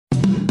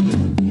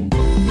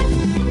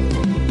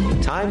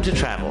Time to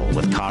travel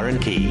with Karen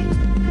Key.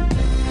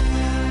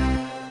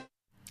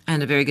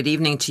 And a very good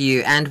evening to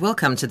you, and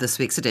welcome to this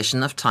week's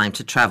edition of Time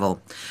to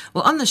Travel.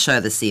 Well, on the show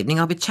this evening,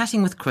 I'll be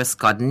chatting with Chris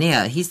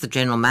Godnier. He's the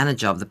general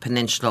manager of the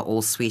Peninsula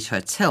All Suite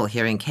Hotel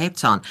here in Cape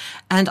Town.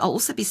 And I'll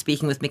also be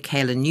speaking with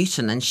Michaela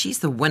Newton, and she's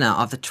the winner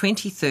of the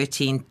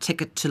 2013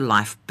 Ticket to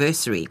Life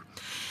bursary.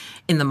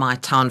 In the My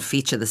Town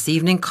feature this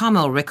evening,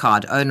 Carmel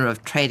Rickard, owner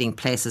of Trading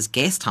Places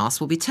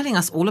Guesthouse, will be telling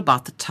us all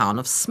about the town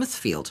of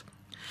Smithfield.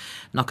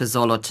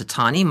 Nokozolo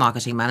Tatani,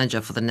 marketing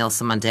manager for the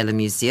Nelson Mandela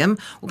Museum,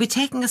 will be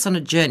taking us on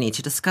a journey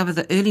to discover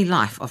the early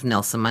life of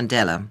Nelson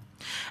Mandela.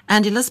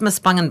 And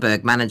Elizabeth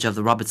Spangenberg, manager of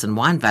the Robertson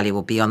Wine Valley,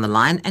 will be on the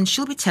line, and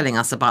she'll be telling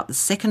us about the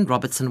second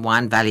Robertson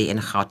Wine Valley in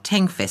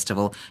Gauteng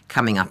Festival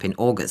coming up in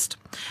August.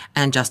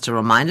 And just a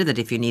reminder that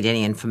if you need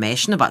any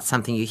information about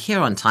something you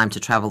hear on Time to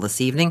Travel this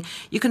evening,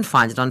 you can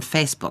find it on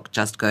Facebook.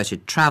 Just go to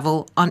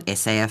Travel on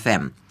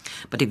SAFM.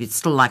 But if you'd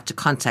still like to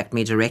contact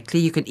me directly,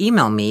 you can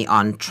email me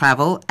on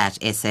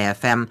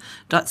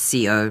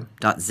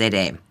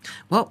travel@safm.co.za.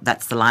 Well,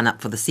 that's the lineup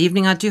for this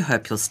evening. I do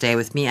hope you'll stay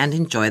with me and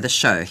enjoy the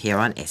show here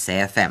on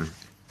SAFM.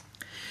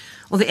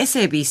 Well, the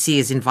SABC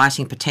is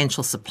inviting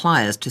potential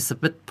suppliers to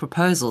submit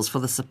proposals for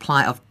the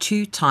supply of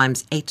 2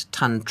 times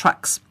 8-ton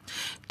trucks.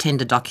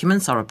 Tender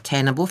documents are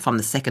obtainable from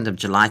the 2nd of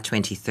July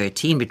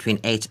 2013 between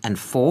 8 and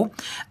 4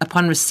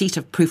 upon receipt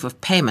of proof of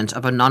payment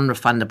of a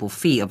non-refundable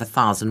fee of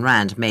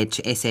R1,000 made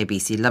to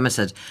SABC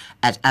Limited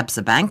at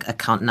Absa Bank,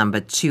 account number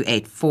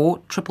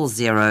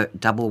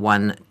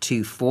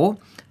 284-000-1124.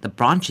 The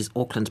branch is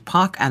Auckland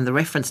Park and the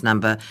reference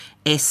number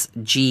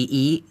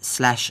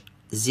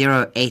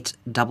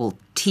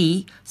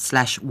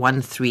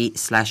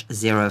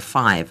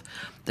SGE/08T/13/05.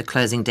 The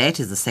closing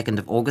date is the 2nd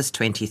of August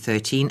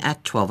 2013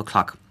 at 12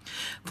 o'clock.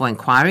 For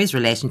inquiries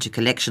relating to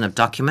collection of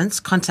documents,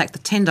 contact the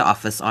tender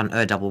office on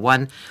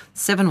 011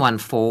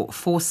 714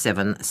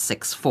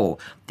 4764,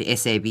 the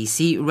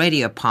SABC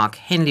Radio Park,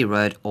 Henley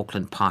Road,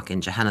 Auckland Park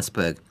in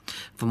Johannesburg.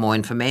 For more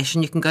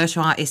information, you can go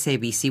to our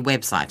SABC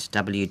website,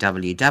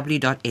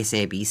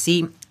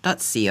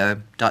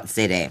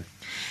 www.sabc.co.za.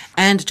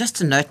 And just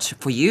a note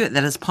for you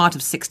that as part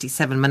of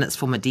 67 Minutes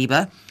for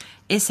Madiba,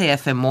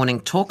 SAFM Morning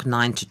Talk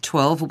 9 to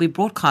 12 will be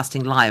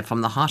broadcasting live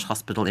from the Heart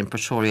Hospital in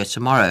Pretoria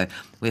tomorrow,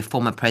 where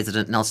former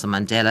President Nelson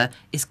Mandela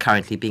is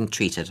currently being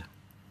treated.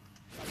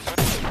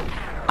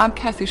 I'm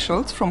Kathy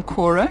Schultz from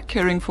Cora,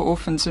 caring for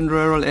orphans in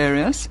rural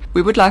areas.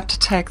 We would like to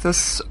take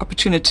this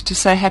opportunity to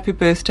say happy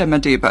birthday,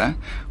 Madiba.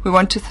 We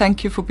want to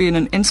thank you for being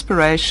an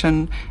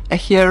inspiration, a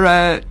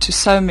hero to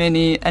so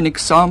many, an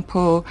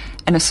example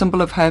and a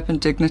symbol of hope and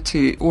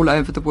dignity all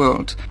over the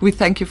world. We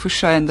thank you for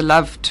showing the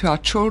love to our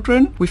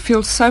children. We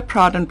feel so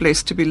proud and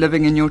blessed to be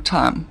living in your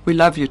time. We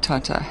love you,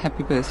 Tata.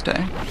 Happy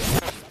birthday.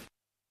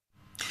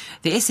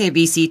 The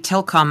SABC,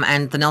 Telkom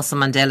and the Nelson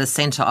Mandela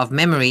Centre of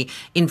Memory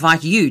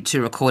invite you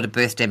to record a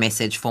birthday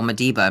message for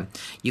Madiba.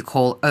 You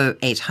call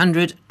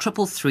 0800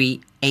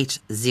 333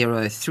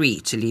 803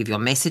 to leave your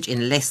message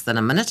in less than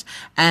a minute,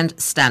 and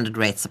standard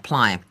rates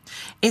apply.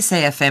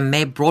 SAFM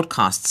may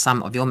broadcast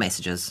some of your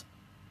messages.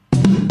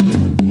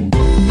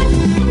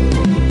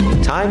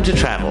 Time to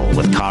travel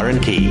with Karen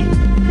Key.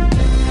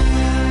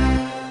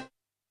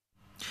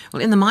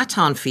 Well, in the My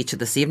Town feature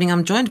this evening,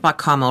 I'm joined by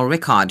Carmel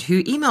Rickard,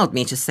 who emailed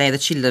me to say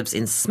that she lives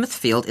in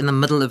Smithfield in the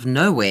middle of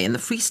nowhere in the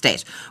Free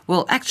State.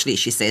 Well, actually,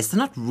 she says they're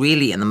not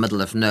really in the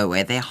middle of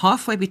nowhere. They're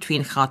halfway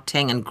between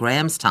Gauteng and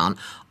Grahamstown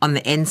on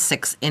the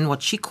N6 in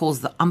what she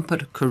calls the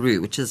Amper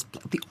Karoo, which is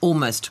the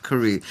almost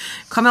Karoo.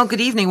 Carmel, good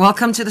evening.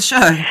 Welcome to the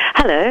show.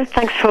 Hello.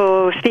 Thanks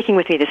for speaking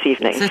with me this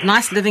evening. So it's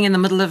nice living in the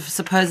middle of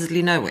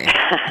supposedly nowhere.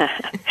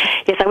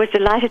 Yes, I was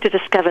delighted to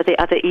discover the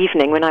other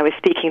evening when I was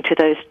speaking to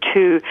those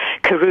 2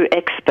 Karoo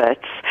experts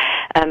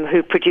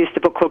who produced the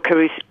book called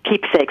Karoo's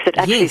Keepsakes, that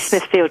actually Yes.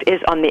 Smithfield is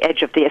on the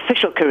edge of the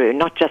official Karoo,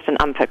 not just an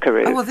Amper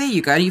Karoo. Oh, well, there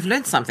you go. You've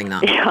learned something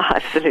now. Yeah,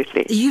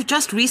 absolutely. You've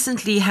just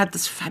recently had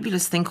this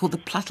fabulous thing called the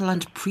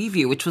Platteland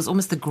Preview, which was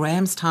almost the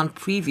Grahamstown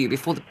preview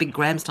before the big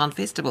Grahamstown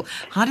Festival.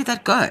 How did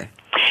that go?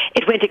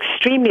 It went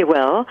extremely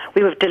well.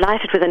 We were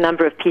delighted with the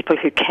number of people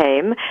who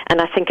came, and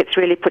I think it's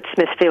really put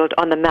Smithfield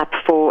on the map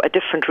for a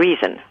different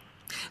reason.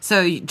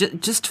 So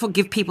just to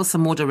give people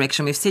some more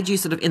direction, we've said you're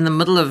sort of in the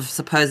middle of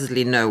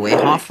supposedly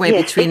nowhere, halfway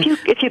Yes, between...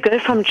 if you go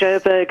from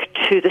Joburg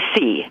to the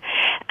sea,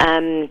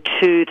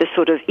 to the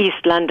sort of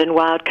East London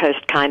Wild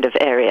Coast kind of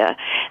area,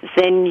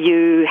 then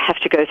you have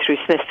to go through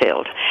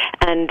Smithfield.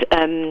 And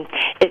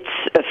it's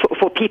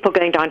for people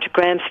going down to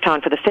Grahamstown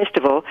for the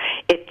festival,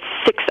 it's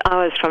 6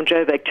 hours from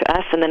Joburg to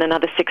us, and then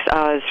another 6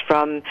 hours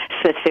from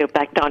Smithfield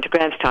back down to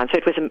Grahamstown. So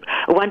it was a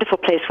wonderful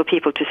place for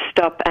people to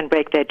stop and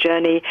break their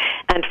journey,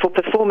 and for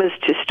performers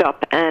to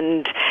stop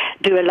and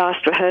do a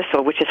last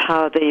rehearsal, which is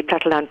how the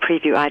Platteland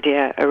Preview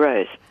idea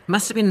arose.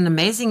 Must have been an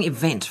amazing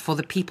event for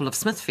the people of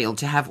Smithfield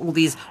to have all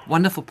these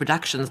wonderful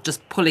productions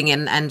just pulling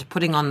in and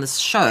putting on this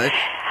show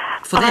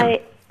for them. I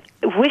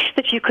wish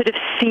that you could have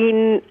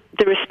seen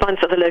the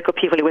response of the local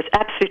people. It was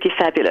absolutely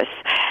fabulous.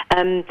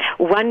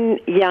 One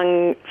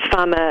young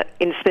farmer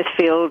in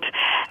Smithfield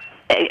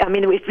I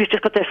mean, we've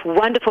just got this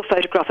wonderful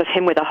photograph of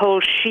him with a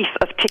whole sheaf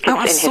of tickets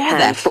in his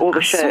hand for all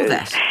the shows.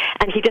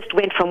 And he just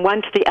went from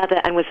one to the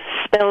other and was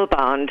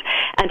spellbound.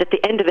 And at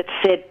the end of it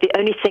said the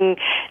only thing,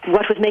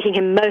 what was making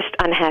him most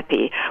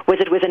unhappy was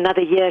it was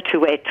another year to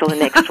wait till the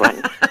next one.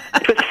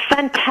 It was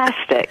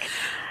fantastic.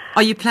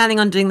 Are you planning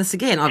on doing this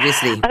again,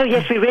 obviously? Oh,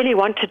 yes, we really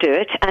want to do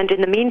it. And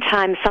in the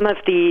meantime, some of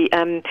the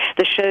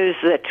shows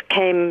that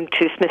came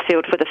to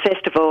Smithfield for the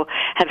festival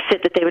have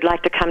said that they would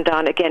like to come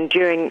down again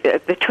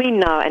between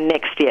now and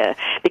next year,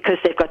 because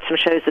they've got some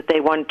shows that they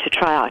want to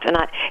try out. And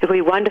it would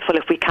be wonderful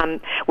if we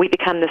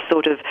become this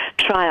sort of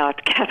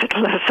tryout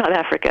capital of South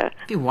Africa.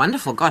 It'd be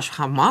wonderful. Gosh,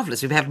 how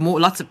marvellous. We'd have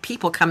lots of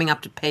people coming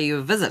up to pay you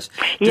a visit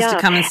just to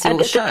come and see all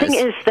the shows. The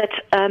thing is that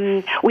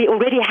we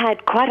already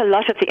had quite a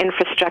lot of the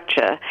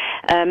infrastructure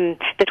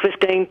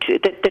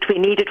that we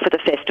needed for the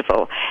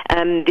festival.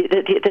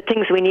 The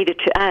things we needed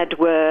to add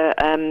were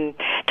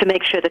to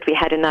make sure that we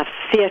had enough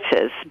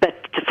theatres, but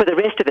for the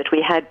rest of it,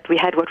 we had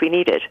what we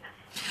needed.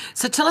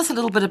 So tell us a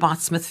little bit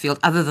about Smithfield,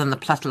 other than the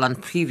Platteland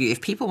preview. If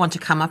people want to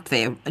come up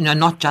there,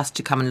 not just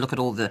to come and look at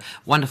all the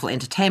wonderful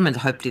entertainment,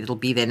 hopefully it'll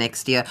be there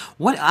next year.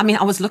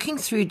 I was looking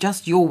through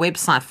just your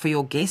website for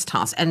your guest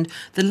house and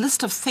the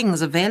list of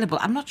things available.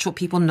 I'm not sure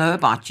people know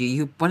about you.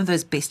 You're one of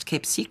those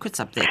best-kept secrets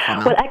up there,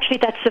 Carmel. Well, actually,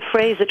 that's the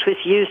phrase that was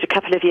used a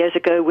couple of years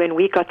ago when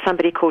we got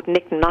somebody called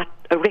Rick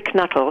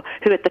Nuttall,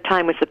 who at the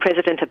time was the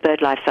president of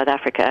BirdLife South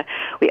Africa.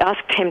 We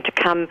asked him to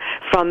come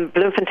from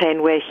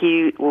Bloemfontein, where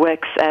he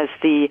works as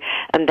the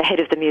head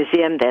of the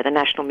museum there, the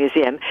National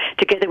Museum,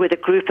 together with a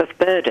group of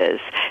birders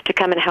to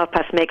come and help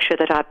us make sure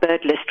that our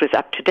bird list was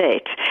up to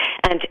date.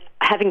 And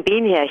having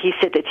been here, he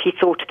said that he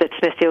thought that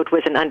Smithfield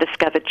was an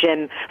undiscovered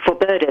gem for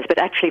birders, but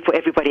actually for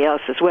everybody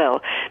else as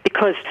well,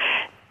 because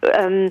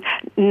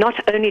not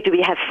only do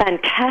we have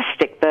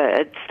fantastic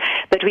birds,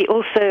 but we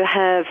also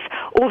have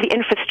all the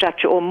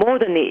infrastructure, or more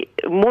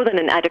than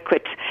an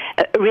adequate,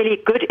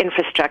 really good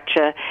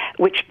infrastructure,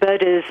 which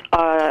birders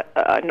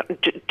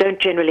don't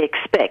generally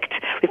expect.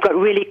 We've got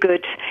really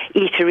good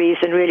eateries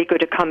and really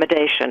good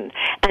accommodation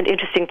and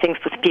interesting things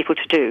for people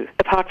to do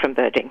apart from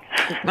birding.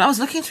 Well, I was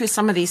looking through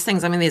some of these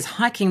things. I mean, there's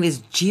hiking,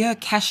 there's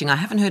geocaching. I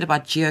haven't heard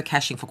about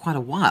geocaching for quite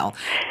a while.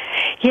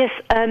 Yes,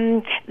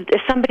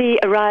 somebody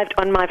arrived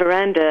on my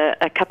veranda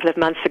a couple of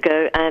months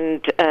ago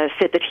and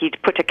said that he'd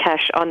put a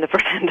cache on the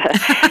veranda.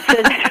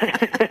 So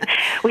that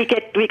we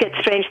get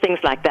strange things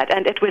like that,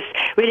 and it was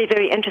really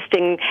very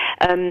interesting.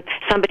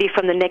 Somebody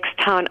from the next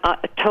town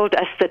told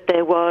us that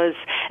there was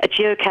a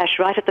geocache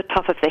right at the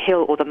top of the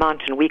hill, or the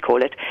mountain we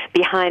call it,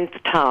 behind the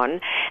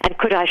town, and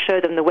could I show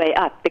them the way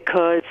up,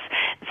 because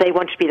they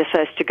want to be the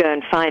first to go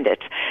and find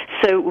it.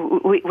 So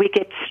we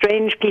get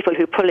strange people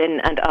who pull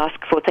in and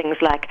ask for things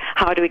like,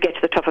 how do we get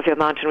to the top of your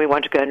mountain? We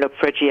want to go and look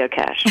for a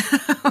geocache.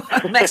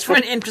 Makes for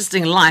an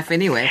interesting life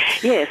anyway.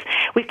 Yes.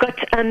 We've got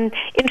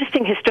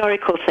interesting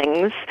historical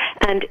things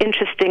and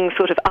interesting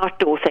sort of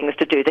outdoor things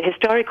to do. The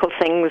historical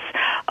things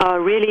are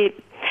really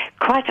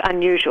quite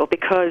unusual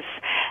because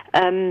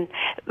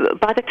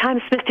by the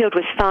time Smithfield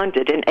was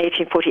founded in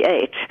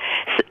 1848,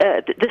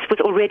 this was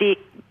already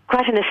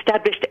quite an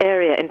established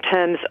area in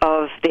terms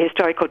of the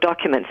historical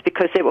documents,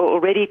 because there were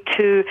already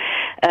two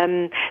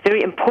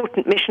very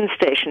important mission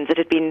stations that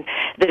had been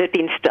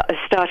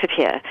started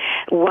here,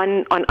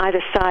 one on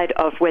either side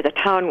of where the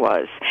town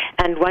was,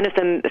 and one of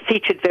them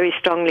featured very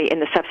strongly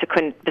in the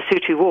subsequent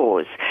Basotho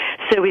Wars.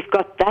 So we've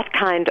got that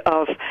kind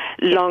of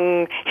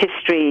long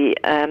history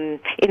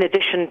in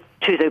addition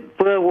to the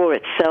Boer War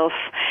itself.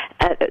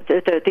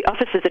 The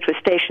officers that were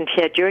stationed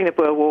here during the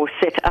Boer War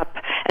set up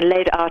and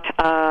laid out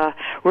a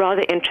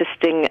rather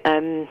interesting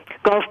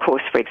golf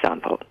course, for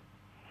example.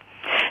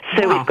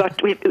 So wow.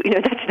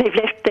 they've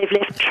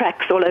left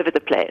tracks all over the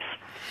place.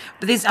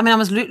 But I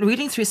was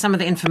reading through some of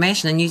the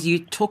information, and you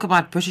talk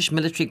about British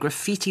military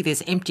graffiti.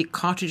 There's empty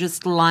cartridges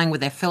still lying where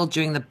they fell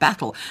during the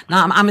battle.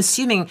 Now, I'm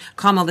assuming,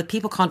 Carmel, that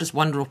people can't just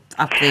wander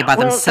up there by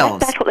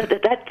themselves. That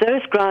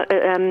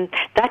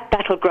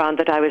battleground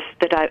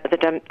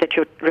that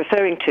you're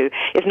referring to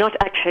is not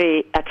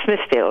actually at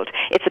Smithfield.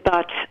 It's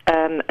about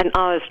an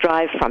hour's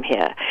drive from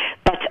here,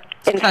 but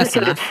in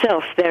Smithfield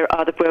itself, there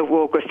are the Boer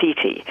War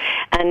graffiti,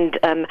 and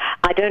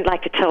I don't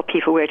like to tell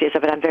people where it is,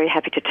 but I'm very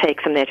happy to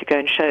take them there to go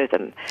and show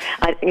them.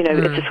 It's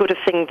the sort of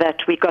thing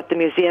that we got the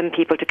museum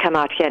people to come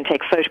out here and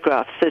take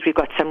photographs, so that we've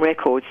got some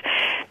records.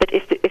 But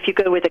if you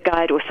go with a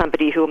guide or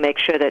somebody who will make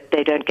sure that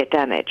they don't get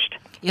damaged,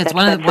 yeah, it's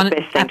that's the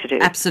best thing to do.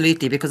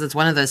 Absolutely, because it's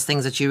one of those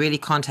things that you really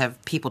can't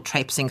have people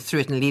traipsing through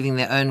it and leaving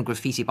their own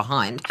graffiti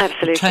behind.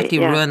 Absolutely, totally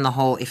ruin the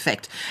whole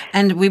effect.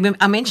 And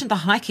I mentioned the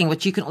hiking,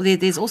 which you can.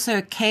 There's also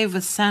a cave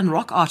with sand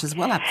rock art as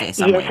well up there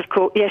somewhere. Yes, of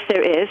course. Yes,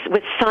 there is,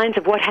 with signs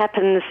of what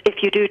happens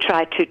if you do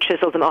try to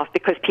chisel them off,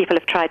 because people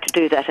have tried to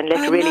do that and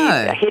left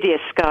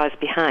hideous scars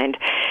behind.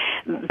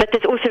 But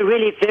there's also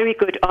really very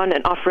good on-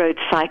 and off-road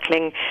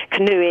cycling,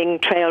 canoeing,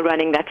 trail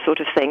running, that sort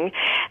of thing.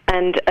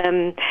 And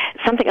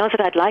something else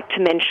that I'd like to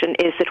mention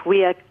is that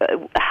we are,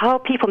 how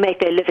people make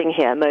their living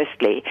here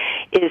mostly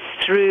is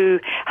through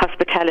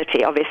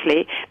hospitality,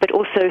 obviously, but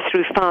also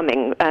through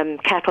farming,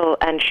 cattle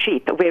and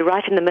sheep. We're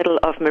right in the middle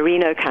of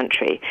merino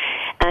country.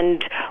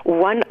 And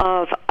one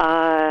of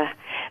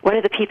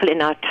the people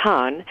in our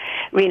town,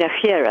 Rena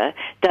Giera,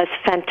 does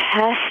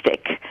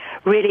fantastic,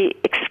 really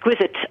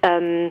exquisite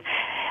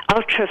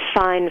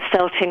ultra-fine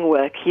felting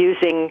work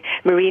using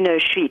merino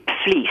sheep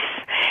fleece.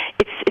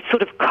 It's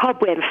sort of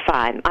cobweb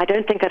fine. I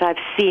don't think that I've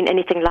seen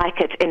anything like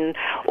it in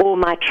all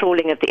my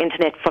trawling of the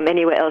internet from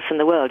anywhere else in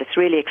the world. It's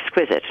really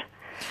exquisite.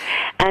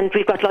 And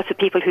we've got lots of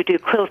people who do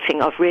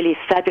quilting of really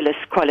fabulous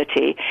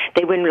quality.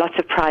 They win lots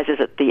of prizes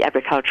at the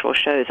agricultural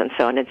shows and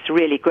so on. It's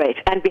really great.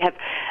 And we have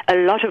a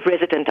lot of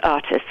resident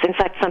artists. In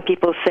fact, some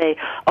people say,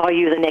 "Are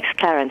you the next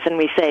Clarence?" And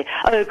we say,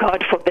 "Oh,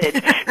 God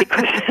forbid,"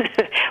 because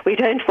we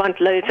don't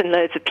want loads and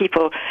loads of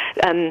people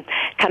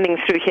coming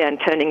through here and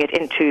turning it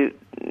into,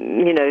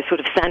 sort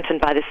of Santon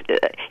by this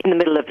in the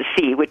middle of the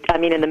sea.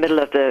 In the middle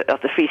of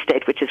the Free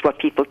State, which is what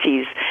people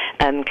tease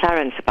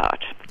Clarence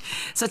about.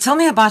 So tell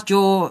me about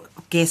your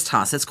guest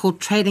house. It's called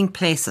Trading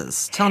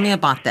Places. Tell me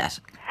about that.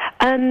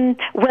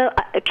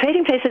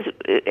 Trading Places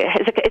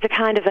is a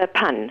kind of a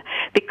pun,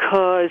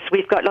 because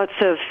we've got lots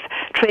of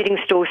trading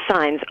store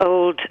signs,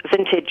 old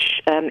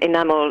vintage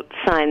enamel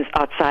signs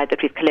outside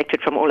that we've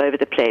collected from all over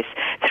the place.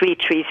 Three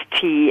Trees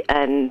Tea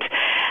and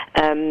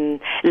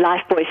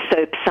Lifebuoy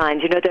soap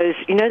signs. You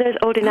know those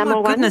old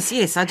enamel ones? Goodness,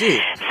 yes, I do.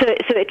 So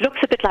it looks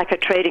a bit like a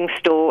trading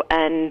store,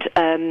 and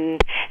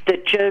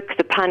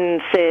the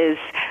pun says,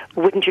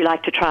 "Wouldn't you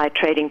like to try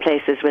Trading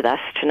Places with us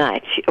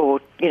tonight?" Or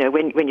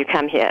when you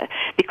come here,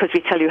 because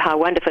we tell you how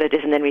wonderful it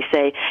is, and then we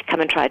say,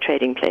 "Come and try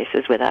Trading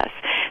Places with us,"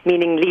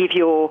 meaning leave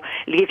your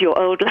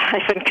old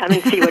life and come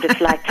and see what it's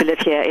like to live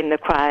here in the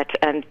quiet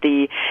and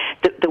the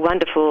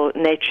wonderful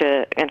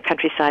nature and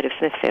countryside of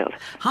Smithfield.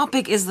 How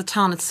big is the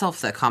town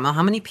itself, though, Carmel?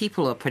 How many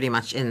people are pretty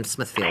much in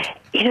Smithfield?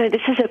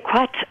 This is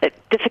quite a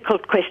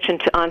difficult question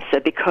to answer,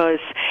 because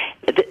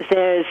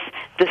there's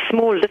the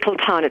small little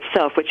town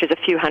itself, which is a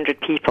few hundred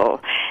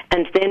people,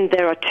 and then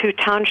there are two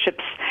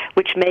townships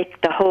which make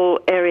the whole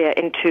area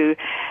into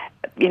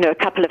a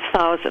couple of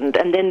thousand,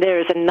 and then there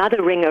is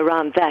another ring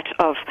around that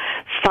of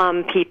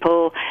farm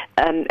people,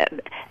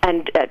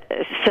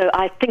 so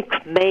I think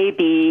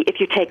maybe if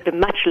you take the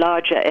much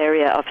larger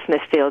area of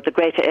Smithfield, the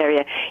greater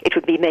area, it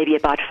would be maybe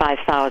about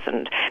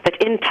 5,000. But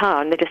in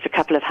town, they're just a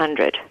couple of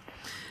hundred.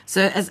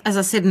 So as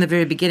I said in the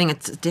very beginning,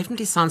 it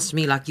definitely sounds to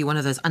me like you're one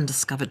of those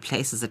undiscovered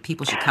places that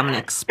people should come and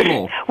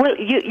explore. Well,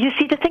 you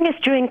see, the thing is,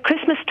 during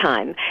Christmas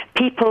time,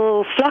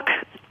 people flock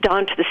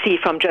down to the sea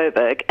from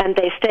Joburg, and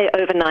they stay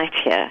overnight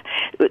here.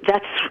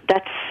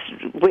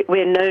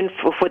 We're known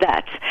for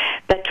that.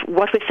 But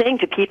what we're saying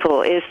to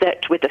people is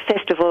that with the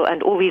festival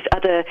and all these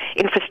other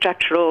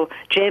infrastructural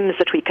gems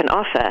that we can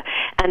offer,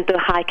 and the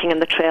hiking and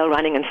the trail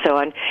running and so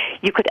on,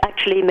 you could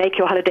actually make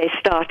your holiday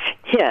start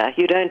here.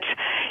 You don't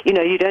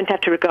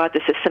have to regard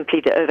this as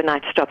simply the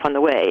overnight stop on the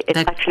way. It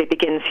actually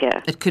begins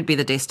here. It could be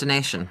the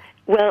destination.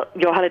 Well,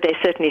 your holiday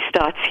certainly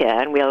starts here,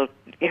 and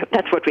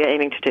that's what we're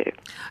aiming to do.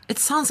 It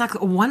sounds like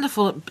a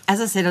wonderful,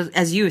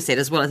 as you said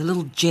as well, as a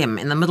little gem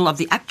in the middle of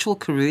the actual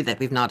Karoo that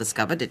we've now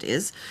discovered it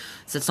is.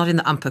 So it's not in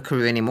the Upper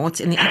Karoo anymore, it's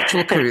in the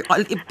actual Karoo,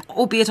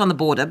 albeit on the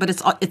border, but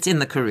it's in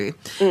the Karoo.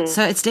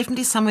 So it's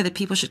definitely somewhere that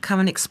people should come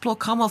and explore.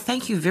 Carmel,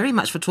 thank you very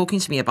much for talking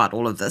to me about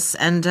all of this,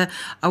 and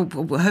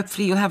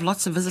hopefully you'll have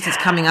lots of visitors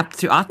coming up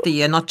throughout the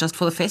year, not just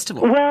for the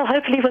festival. Well,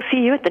 hopefully we'll see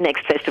you at the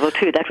next festival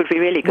too. That would be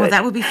really good. Well,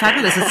 that would be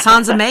fabulous. It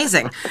sounds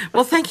amazing.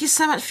 Well, thank you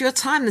so much for your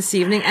time this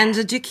evening, and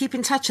do keep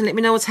in touch and let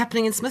me know what's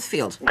happening in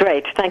Smithfield.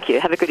 Great, thank you.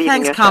 Have a good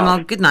evening. Thanks, yourself.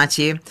 Carmel. Good night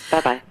to you.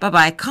 Bye-bye.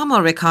 Bye-bye.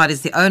 Carmel Rickard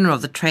is the owner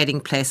of the Trading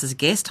Places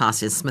Guest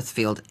House in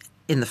Smithfield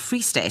in the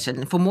Free State.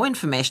 And for more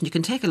information, you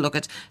can take a look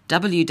at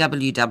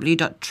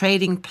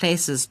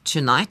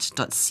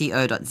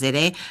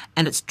www.tradingplacestonight.co.za,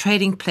 and it's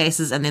Trading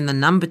Places and then the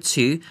number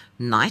 2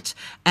 night.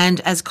 And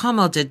as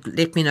Carmel did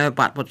let me know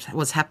about what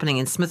was happening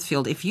in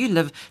Smithfield, if you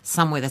live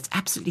somewhere that's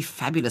absolutely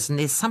fabulous, and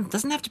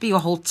doesn't have to be a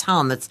whole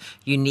town that's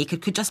unique,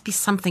 it could just be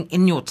something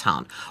in your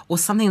town or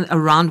something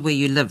around where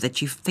you live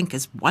that you think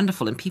is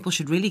wonderful and people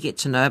should really get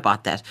to know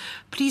about that,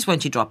 please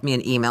won't you drop me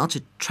an email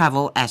to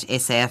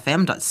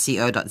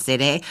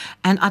travel@safm.co.za,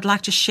 and I'd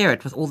like to share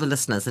it with all the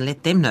listeners and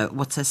let them know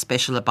what's so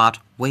special about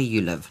where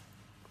you live.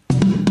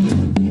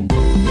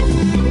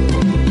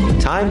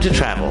 Time to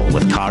travel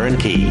with Karen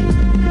Key.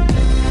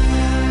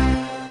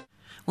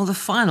 Well, the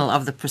final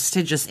of the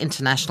prestigious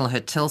International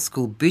Hotel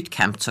School Boot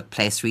Camp took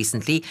place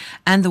recently,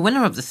 and the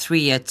winner of the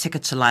 3-year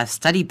Ticket to Life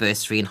study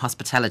bursary in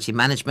hospitality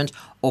management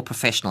or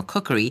professional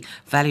cookery,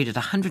 valued at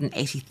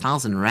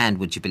 180,000 Rand,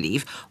 would you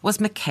believe, was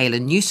Michaela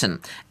Newton.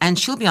 And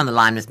she'll be on the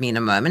line with me in a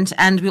moment,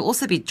 and we'll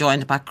also be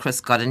joined by Chris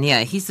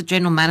Gardenier. He's the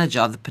general manager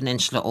of the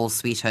Peninsula All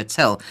Suite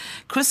Hotel.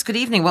 Chris, good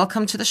evening.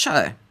 Welcome to the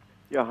show.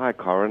 Yeah, hi,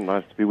 Corin.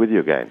 Nice to be with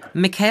you again.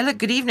 Michaela,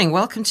 good evening.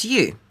 Welcome to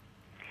you.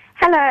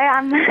 Hello,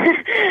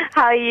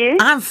 how are you?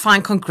 I'm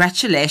fine.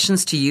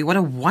 Congratulations to you. What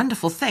a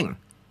wonderful thing.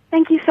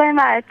 Thank you so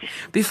much.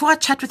 Before I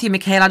chat with you,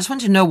 Michaela, I just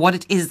want to know what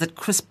it is that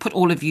Chris put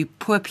all of you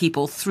poor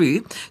people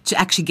through to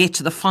actually get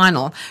to the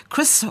final.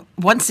 Chris,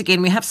 once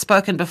again, we have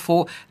spoken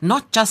before,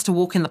 not just a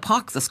walk in the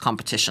park, this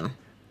competition.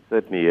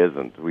 Certainly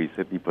isn't. We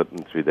certainly put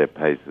them through their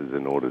paces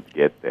in order to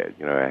get there.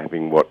 You know,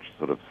 having watched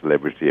sort of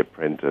Celebrity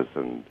Apprentice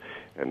and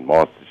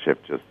MasterChef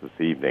just this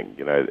evening,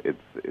 you know,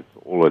 it's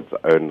all its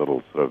own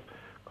little sort of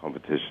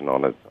competition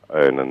on its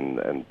own,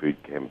 and boot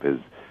camp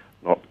is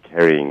not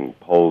carrying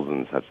polls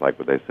and such like,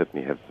 but they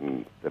certainly have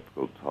some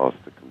difficult tasks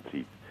to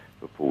complete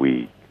before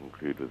we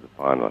conclude with the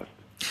finalists.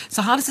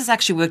 So how does this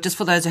actually work? Just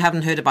for those who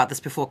haven't heard about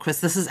this before, Chris,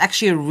 this is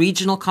actually a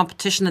regional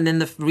competition, and then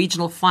the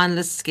regional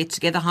finalists get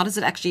together. How does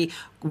it actually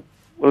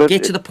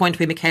get to the point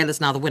where Michaela's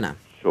now the winner?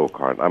 Sure,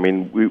 Corin. I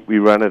mean, we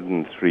run it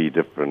in 3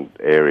 different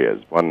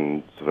areas.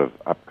 One sort of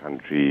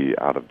upcountry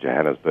out of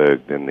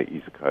Johannesburg, then the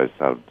east coast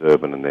out of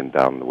Durban, and then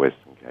down the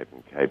Western Cape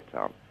and Cape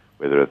Town,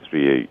 where there are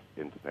 3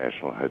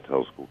 international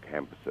hotel school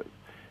campuses.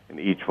 And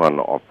each one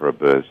offer a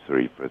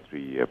bursary for a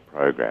 3-year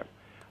program.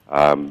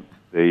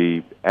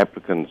 The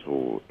applicants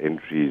or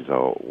entries are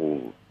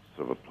all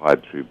sort of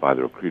applied through by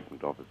the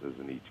recruitment officers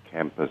in each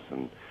campus,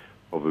 and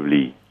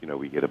probably, you know,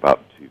 we get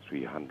about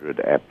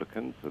 200-300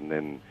 applicants, and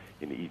then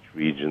in each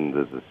region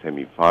there's a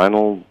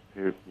semi-final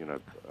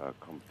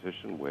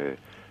competition where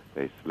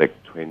they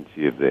select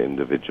 20 of the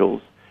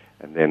individuals,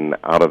 and then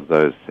out of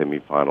those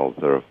semi-finals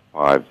there are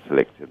 5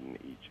 selected in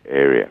each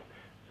area.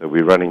 So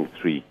we're running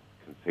 3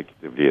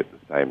 consecutively at the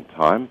same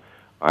time.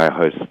 I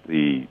host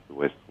the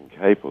Western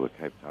Cape or the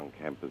Cape Town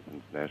Campus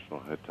International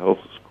Hotel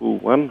School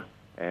one,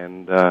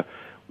 and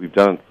we've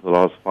done it for the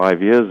last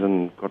 5 years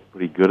and got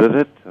pretty good at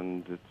it,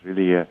 and it's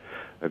really a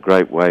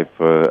great way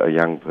for a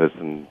young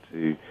person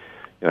to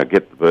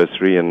get the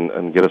bursary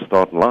and get a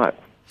start in life.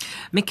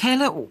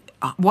 Michaela,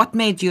 what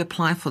made you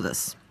apply for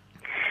this?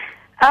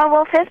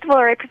 Well, first of all,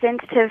 a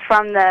representative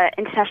from the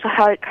International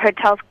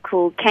Hotel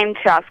School came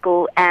to our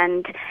school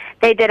and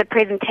they did a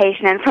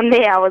presentation, and from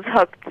there I was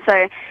hooked.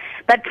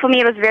 But for me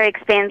it was very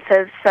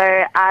expensive,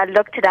 so I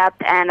looked it up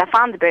and I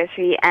found the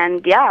bursary,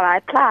 and I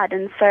applied,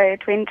 and so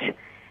it went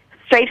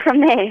straight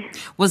from there.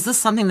 Was this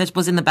something that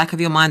was in the back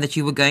of your mind, that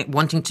you were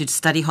wanting to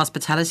study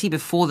hospitality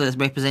before the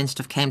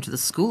representative came to the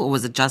school, or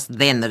was it just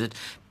then that it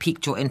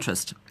piqued your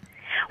interest?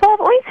 Well,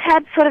 I've always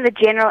had sort of a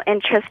general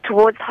interest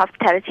towards the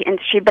hospitality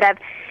industry, but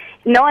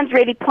no one's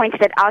really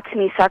pointed it out to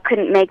me, so I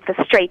couldn't make the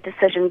straight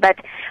decision. But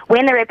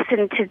when the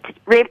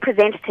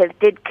representative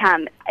did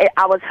come,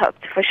 I was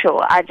hooked for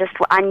sure.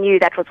 I knew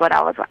that was what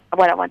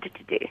I wanted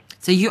to do.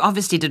 So you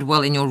obviously did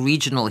well in your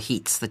regional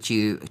heats that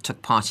you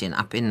took part in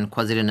up in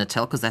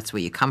KwaZulu-Natal, because that's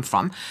where you come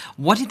from.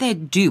 What did they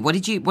do? What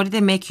did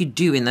they make you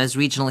do in those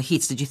regional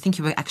heats? Did you think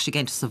you were actually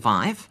going to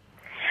survive?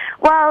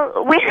 Well,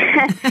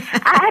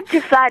 I had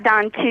to fly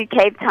down to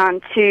Cape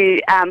Town to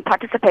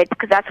participate,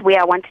 because that's where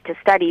I wanted to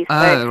study.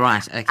 So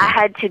right. Okay. I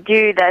had to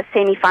do the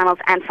semi-finals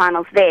and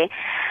finals there.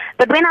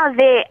 But when I was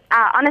there,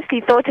 I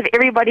honestly thought of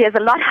everybody as a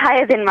lot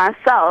higher than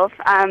myself.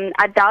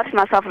 I doubted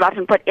myself a lot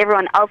and put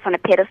everyone else on a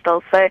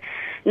pedestal. So,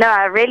 no,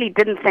 I really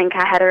didn't think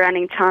I had a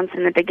running chance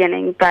in the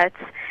beginning, but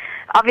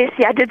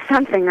obviously I did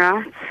something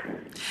right.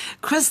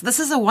 Chris, this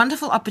is a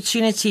wonderful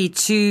opportunity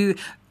to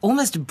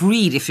almost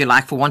breed, if you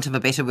like, for want of a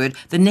better word,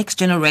 the next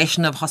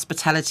generation of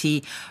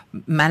hospitality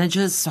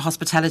managers,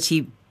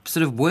 hospitality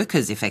sort of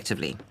workers,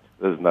 effectively.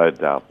 There's no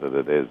doubt that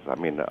it is. I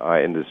mean, our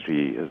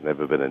industry has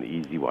never been an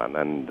easy one,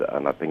 and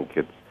I think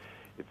it's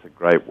a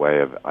great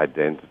way of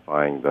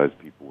identifying those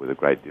people with a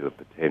great deal of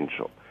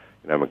potential.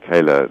 You know,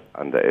 Michaela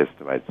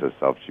underestimates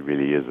herself. She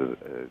really is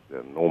an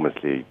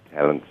enormously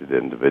talented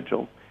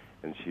individual,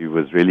 and she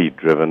was really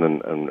driven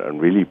and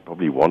really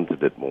probably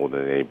wanted it more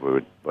than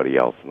anybody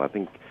else. And I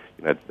think,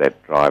 it's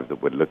that drive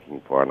that we're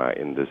looking for in our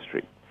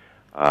industry.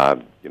 I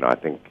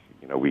think,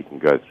 we can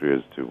go through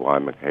as to why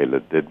Michaela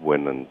did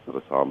win and sort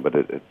of so on, but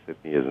it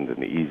certainly isn't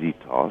an easy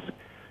task.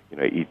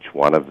 Each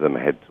one of them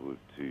had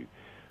to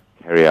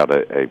carry out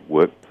a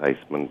work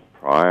placement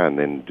prior and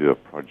then do a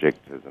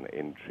project as an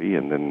entry,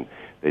 and then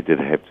they did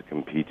have to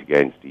compete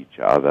against each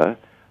other.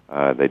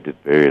 They did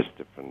various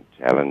different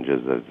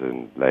challenges, as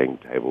in laying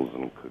tables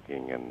and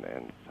cooking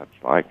and such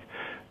like.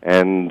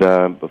 And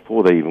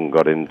before they even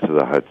got into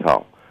the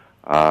hotel,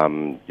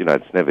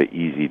 it's never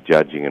easy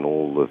judging, and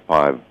all the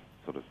 5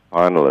 sort of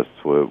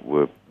finalists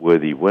were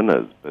worthy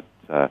winners. But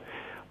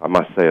I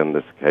must say on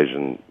this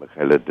occasion,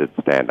 Michaela did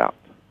stand out.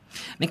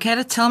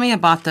 Michaela, tell me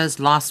about those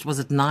last, was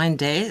it 9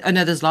 days? Oh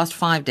no, those last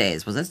 5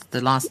 days, was it?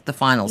 The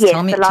finals. Yes,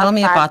 tell me the last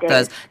me 5 about days.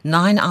 those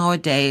 9-hour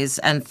days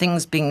and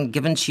things being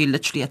given to you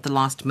literally at the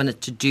last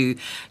minute to do.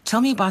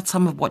 Tell me about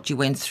some of what you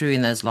went through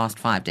in those last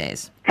 5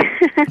 days.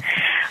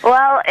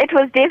 Well, it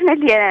was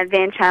definitely an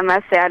adventure, I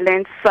must say. I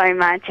learned so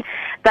much.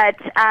 But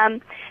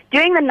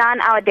doing the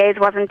 9-hour days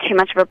wasn't too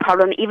much of a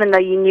problem, even though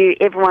you knew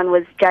everyone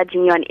was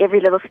judging you on every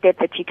little step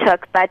that you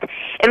took. But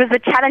it was the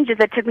challenges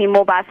that took me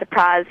more by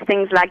surprise,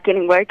 things like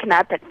getting woken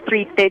up at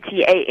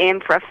 3:30 a.m.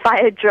 for a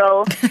fire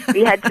drill.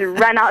 We had to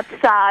run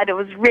outside. It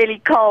was really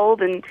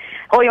cold, and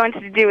all you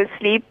wanted to do was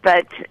sleep.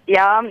 But,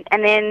 yeah,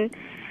 and then...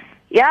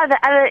 Yeah,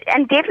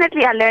 and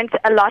definitely I learned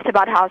a lot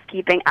about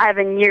housekeeping. I have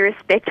a new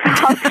respect for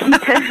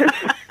housekeepers.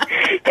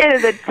 It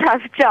is a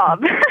tough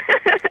job.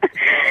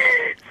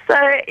 So,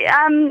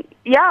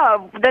 yeah,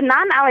 the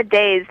 9-hour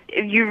days,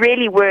 you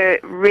really were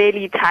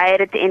really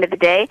tired at the end of the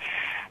day.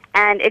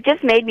 And it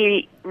just made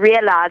me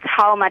realize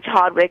how much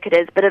hard work it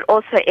is, but it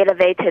also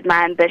elevated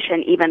my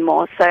ambition even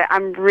more. So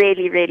I'm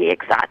really, really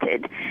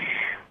excited.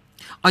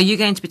 Are you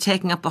going to be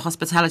taking up the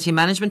hospitality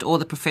management or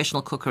the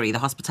professional cookery? The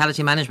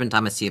hospitality management,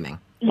 I'm assuming.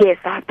 Yes,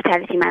 the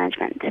hospitality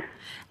management.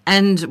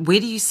 And where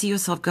do you see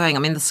yourself going? I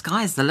mean, the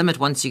sky's the limit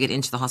once you get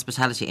into the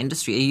hospitality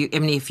industry.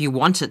 If you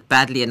want it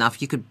badly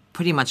enough, you could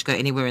pretty much go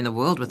anywhere in the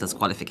world with this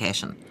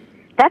qualification.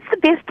 That's the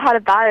best part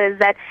about it, is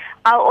that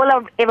all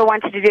I've ever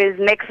wanted to do is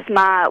mix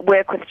my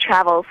work with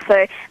travel.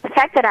 So the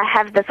fact that I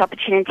have this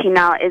opportunity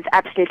now is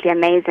absolutely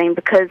amazing,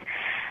 because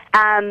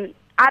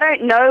I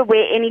don't know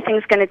where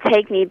anything's going to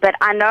take me, but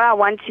I know I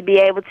want to be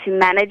able to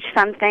manage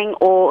something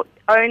or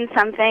own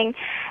something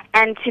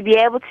and to be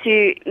able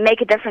to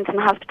make a difference in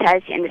the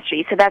hospitality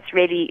industry. So that's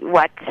really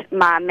what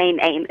my main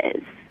aim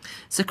is.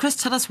 So, Chris,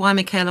 tell us why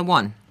Michaela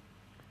won.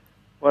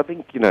 Well, I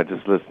think,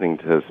 just listening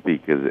to her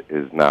speak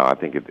is now, I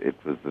think it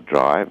was the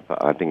drive.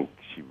 I think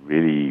she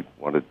really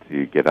wanted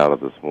to get out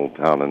of the small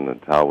town in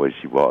Natal where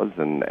she was,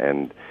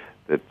 and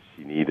that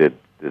she needed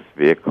this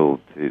vehicle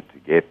to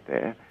get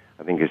there.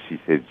 I think, as she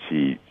said,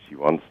 she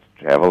wants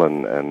to travel,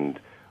 and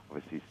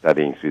obviously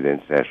studying through the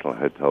International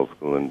Hotel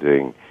School and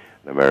doing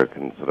an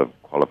American sort of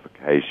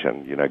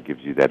qualification,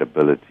 gives you that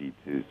ability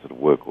to sort of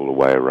work all the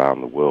way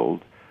around the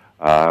world.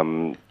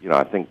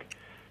 I think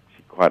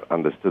she quite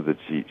understood that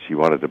she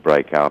wanted to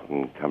break out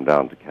and come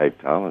down to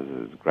Cape Town.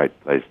 It was a great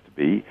place to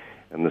be,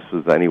 and this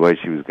was the only way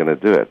she was going to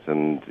do it.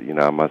 And,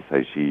 I must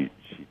say she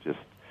just,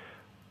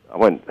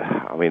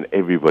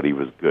 everybody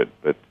was good,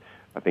 but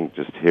I think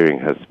just hearing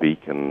her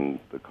speak and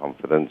the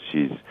confidence,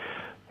 she's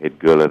head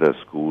girl at her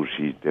school,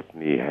 she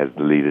definitely has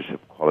the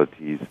leadership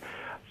qualities.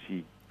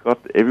 She got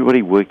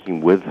everybody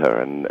working with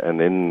her, and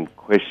then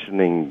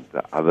questioning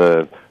the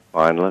other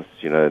finalists,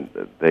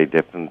 they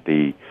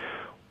definitely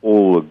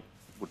all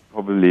would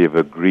probably have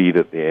agreed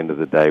at the end of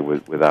the day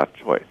without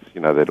choice.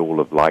 They'd all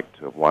have liked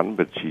to have won,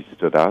 but she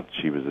stood out.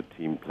 She was a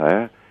team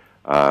player,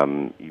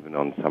 even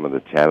on some of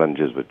the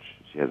challenges, which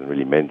she hasn't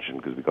really mentioned,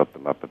 because we got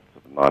them up at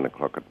 9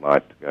 o'clock at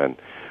night to go and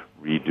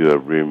redo a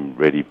room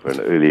ready for an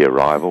early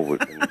arrival,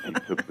 and she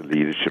took the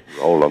leadership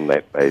role on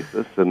that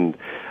basis. And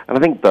I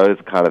think those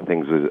kind of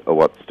things are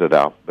what stood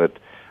out. But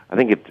I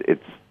think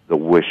it's the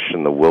wish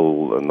and the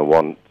will and the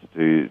want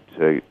to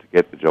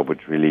get the job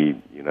which really,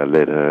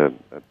 led her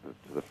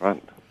to the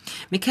front.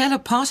 Michaela,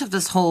 part of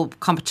this whole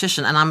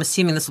competition, and I'm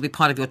assuming this will be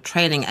part of your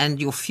training and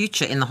your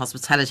future in the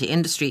hospitality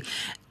industry,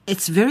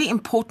 it's very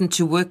important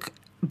to work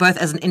both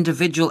as an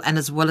individual and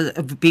as well as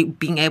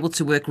being able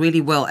to work really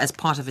well as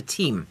part of a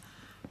team.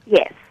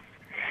 Yes,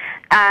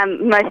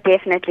 most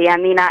definitely. I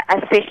mean, I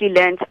especially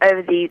learned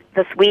over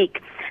this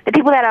week, the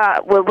people that I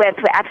were with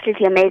were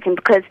absolutely amazing,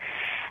 because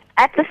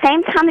at the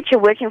same time that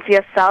you're working for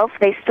yourself,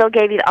 they still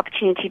gave you the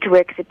opportunity to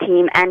work as a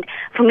team. And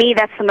for me,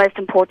 that's the most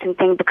important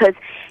thing, because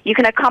you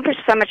can accomplish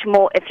so much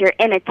more if you're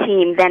in a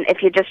team than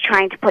if you're just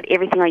trying to put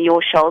everything on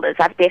your shoulders.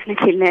 I've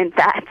definitely learned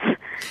that.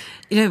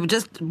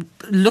 Just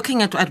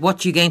looking at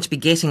what you're going to be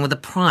getting with the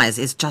prize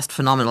is just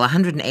phenomenal.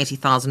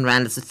 180,000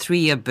 Rand. It's a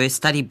 3-year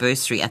study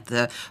bursary at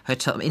the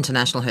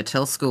International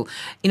Hotel School.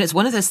 It's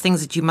one of those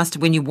things that you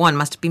when you won,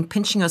 must have been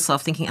pinching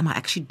yourself thinking, am I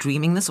actually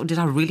dreaming this, or did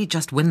I really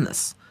just win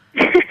this?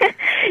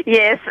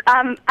 Yes,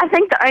 I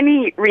think the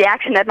only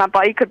reaction that my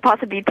body could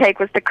possibly take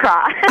was to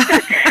cry.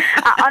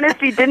 I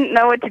honestly didn't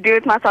know what to do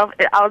with myself.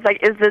 I was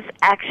like, is this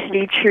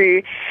actually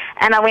true?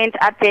 And I went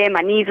up there,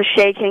 my knees were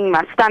shaking,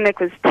 my stomach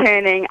was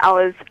turning,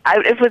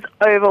 it was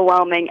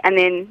overwhelming. And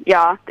then,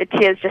 the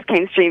tears just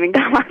came streaming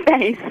down my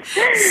face.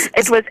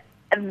 It was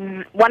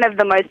one of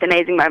the most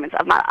amazing moments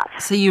of my life.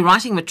 So you're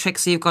writing matric,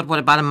 so you've got,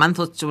 about a month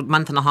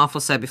and a half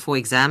or so before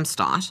exams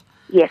start?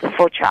 Yes,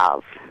 before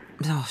trials.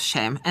 Oh,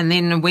 shame. And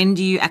then when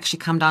do you actually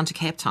come down to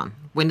Cape Town?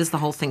 When does the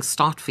whole thing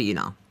start for you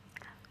now?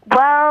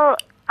 Well,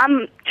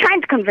 I'm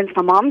trying to convince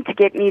my mom to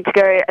get me to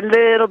go a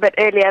little bit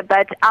earlier,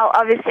 but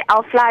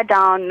I'll fly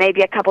down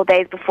maybe a couple of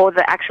days before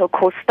the actual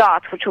course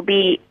starts, which will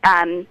be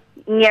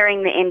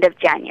nearing the end of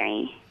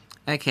January.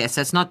 Okay,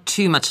 so it's not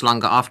too much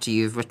longer after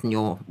you've written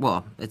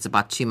it's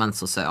about 2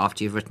 months or so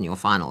after you've written your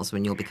finals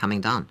when you'll be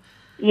coming down.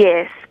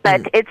 Yes,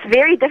 but it's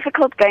very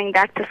difficult going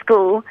back to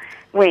school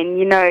when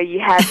you know you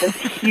have this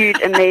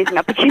huge, amazing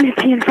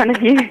opportunity in front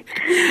of you.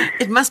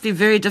 It must be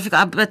very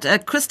difficult.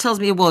 But Chris tells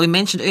me, well, we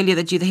mentioned earlier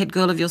that you're the head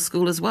girl of your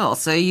school as well.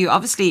 So you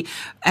obviously,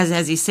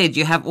 as he said,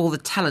 you have all the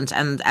talent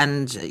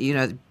and you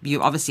know,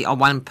 you obviously are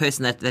one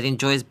person that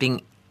enjoys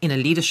being in a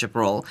leadership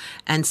role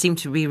and seem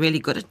to be really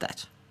good at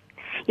that.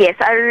 Yes,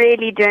 I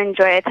really do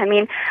enjoy it. I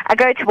mean, I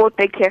go to Walt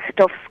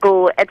Bergkirchdorf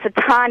School. It's a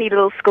tiny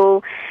little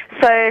school.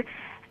 So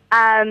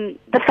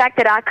the fact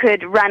that I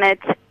could run it,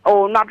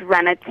 or not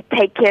run it,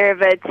 take care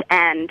of it,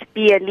 and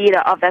be a leader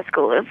of that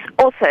school is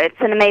also, it's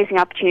an amazing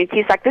opportunity.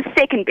 It's like the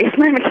second best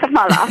moment of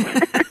my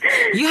life.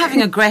 You're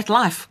having a great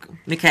life,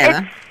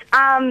 Michaela.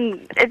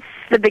 It's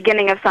the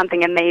beginning of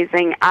something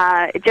amazing.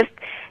 It just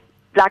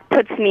like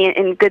puts me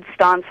in good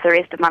stance the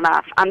rest of my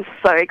life. I'm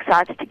so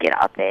excited to get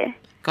out there.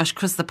 Gosh,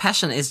 Chris, the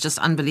passion is just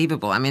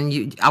unbelievable. I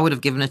mean, I would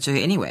have given it to her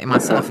anyway,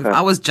 myself, if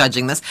I was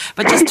judging this.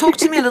 But just talk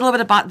to me a little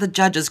bit about the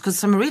judges, because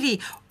some really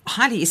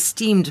highly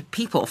esteemed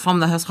people from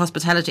the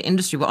hospitality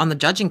industry were on the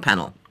judging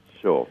panel.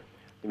 Sure.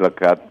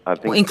 Look, I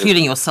think... Well,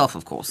 including yourself,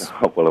 of course.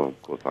 Well,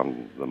 of course,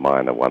 I'm the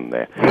minor one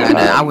there. No,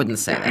 I wouldn't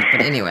say that.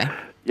 But anyway.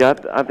 Yeah,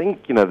 I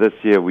think, you know, this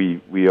year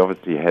we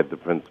obviously had the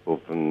principal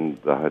from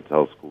the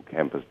hotel school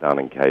campus down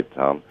in Cape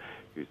Town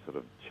who sort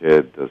of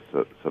chaired this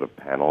sort of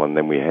panel, and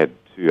then we had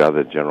two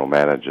other general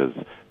managers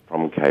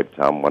from Cape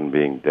Town, one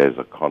being Des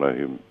O'Connor,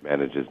 who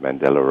manages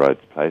Mandela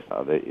Rhodes Place,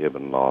 other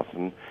Eben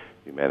Larson,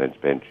 who managed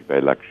Bantry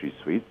Bay Luxury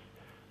Suites,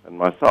 and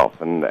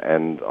myself.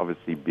 And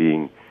obviously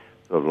being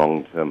sort of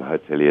long-term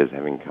hoteliers,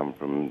 having come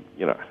from,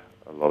 you know,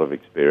 a lot of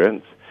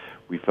experience,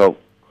 we felt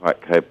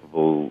quite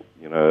capable,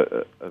 you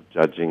know, of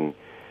judging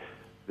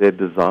their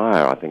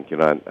desire, I think, you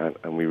know,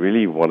 and we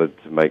really wanted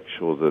to make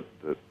sure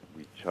that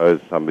we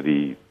chose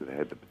somebody that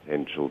had the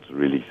potential to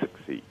really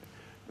succeed.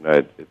 You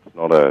know, it's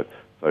not a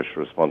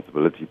social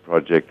responsibility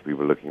project. We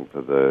were looking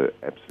for the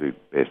absolute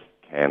best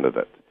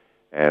candidate.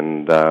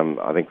 And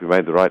I think we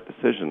made the right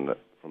decision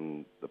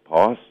from the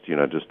past, you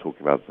know, just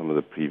talking about some of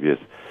the previous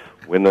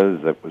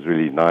winners. It was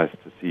really nice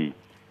to see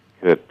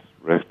Kurt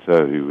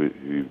Richter,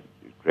 who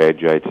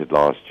graduated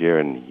last year,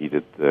 and he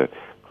did the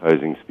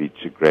closing speech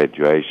at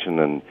graduation,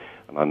 and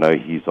I know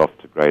he's off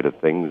to greater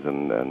things,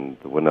 and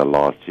the winner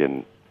last year,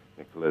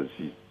 Nicola,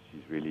 she's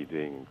really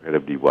doing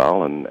incredibly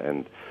well,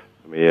 and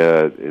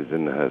Samia is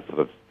in her sort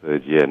of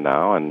third year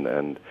now,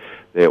 and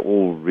they're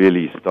all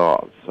really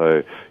stars.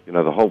 So, you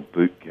know, the whole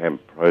boot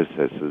camp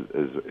process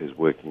is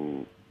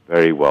working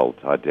very well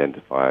to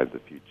identify the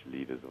future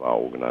leaders of our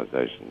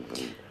organizations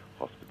and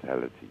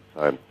hospitality.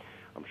 So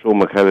I'm sure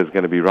Michaela's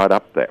going to be right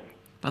up there.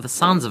 By the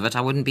sounds of it,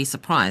 I wouldn't be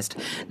surprised.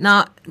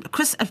 Now,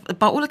 Chris,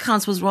 by all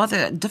accounts, was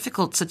rather a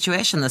difficult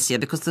situation this year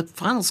because the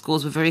final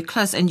scores were very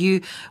close. And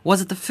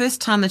was it the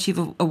first time that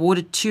you've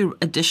awarded 2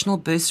 additional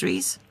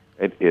bursaries?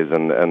 It is,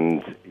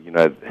 and you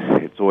know,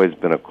 it's always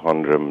been a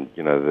conundrum,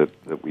 you know,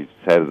 that we've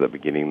said at the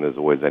beginning there's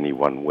always only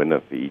one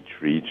winner for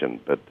each region.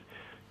 But,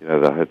 you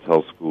know, the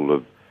hotel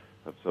school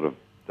have sort of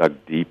dug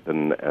deep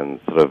and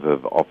sort of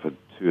have offered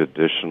 2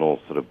 additional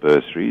sort of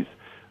bursaries.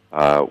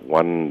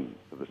 One,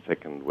 the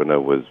second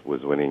winner was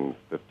winning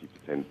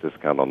 50%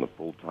 discount on the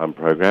full-time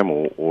program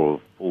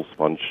or full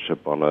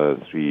sponsorship on a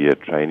 3-year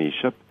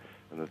traineeship.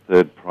 And the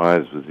third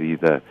prize was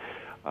either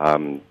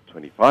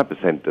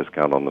 25%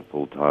 discount on the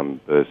full-time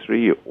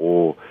bursary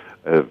or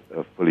a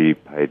fully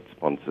paid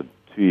sponsored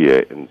 2-year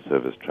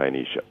in-service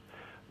traineeship.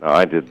 Now,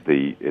 I did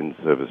the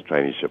in-service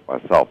traineeship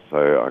myself,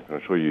 so I can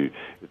assure you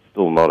it's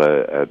still not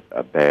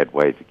a bad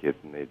way to get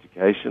an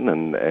education,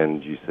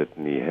 and you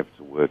certainly have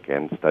to work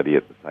and study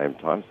at the same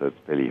time, so it's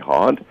fairly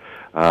hard.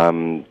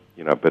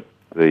 You know, but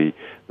the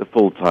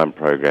full-time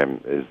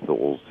program is the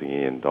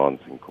all-singing and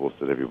dancing course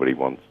that everybody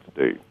wants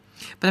to do.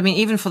 But, I mean,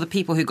 even for the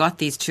people who got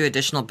these 2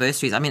 additional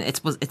bursaries, I mean,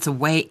 it's a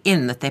way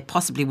in that they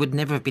possibly would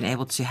never have been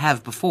able to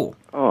have before.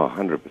 Oh,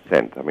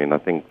 100%. I mean, I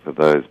think for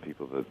those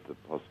people that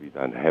possibly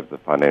don't have the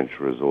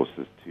financial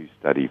resources to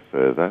study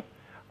further,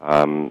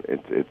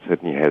 it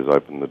certainly has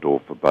opened the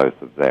door for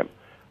both of them.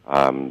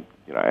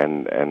 You know,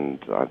 and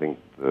I think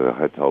the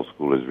hotel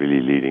school is really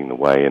leading the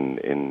way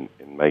in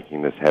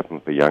making this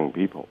happen for young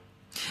people.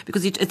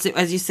 Because it's,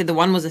 as you said, the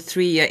one was a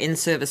 3-year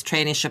in-service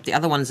traineeship, the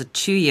other one's a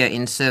 2-year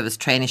in-service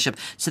traineeship.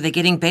 So they're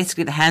getting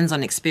basically the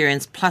hands-on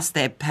experience, plus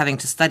they're having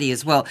to study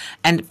as well.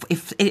 And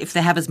if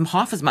they have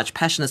half as much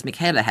passion as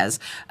Michaela has,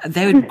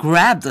 they would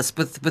grab this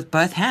with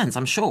both hands,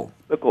 I'm sure.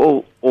 Look,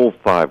 all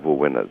 5 were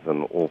winners,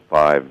 and all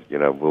 5, you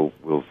know,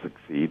 will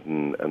succeed.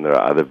 And there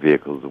are other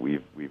vehicles that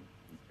we've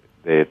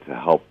there to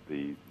help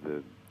the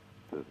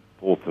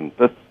 4th and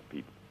 5th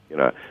people, you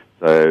know.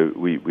 So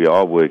we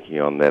are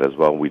working on that as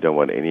well. We don't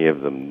want any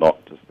of them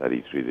not to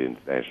study through the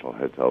International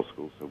Hotel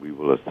School, so we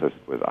will assist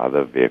with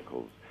other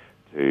vehicles.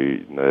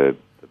 You know,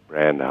 the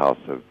Brand House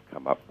have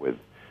come up with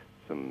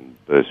some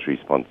bursary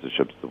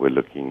sponsorships that we're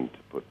looking to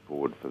put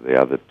forward for the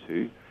other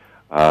 2.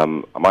 I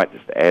might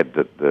just add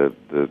that the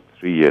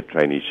 3-year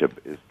traineeship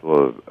is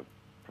still a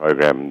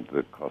program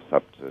that costs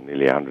up to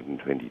nearly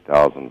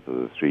 $120,000 for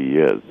the 3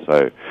 years.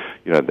 So,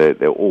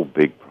 they're all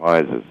big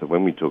prizes. So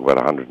when we talk about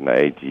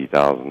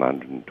 180,000,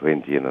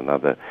 120, and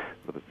another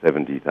sort of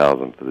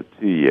 70,000 for the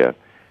 2-year,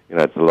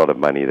 it's a lot of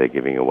money they're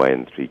giving away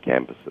in 3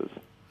 campuses.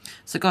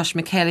 So, gosh,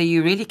 Michaela,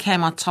 you really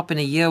came out top in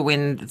a year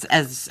when,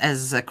 as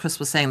Chris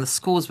was saying, the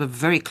scores were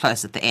very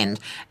close at the end.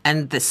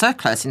 And they're so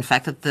close, in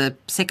fact, that the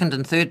second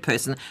and third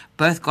person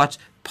both got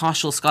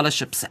partial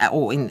scholarships,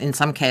 or in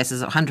some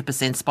cases 100%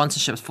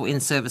 sponsorships for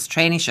in-service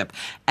traineeship.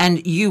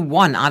 And you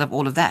won out of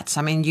all of that.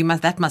 So, I mean,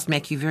 that must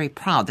make you very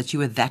proud that you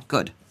were that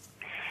good.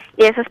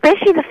 Yes,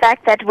 especially the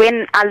fact that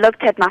when I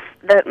looked at my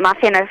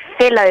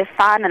fellow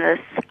finalists,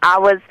 I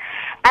was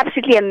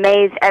absolutely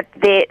amazed at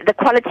the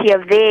quality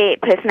of their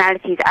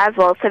personalities as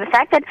well. So the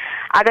fact that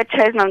I got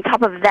chosen on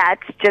top of that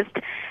just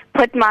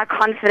put my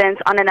confidence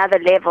on another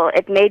level.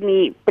 It made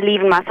me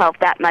believe in myself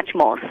that much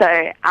more.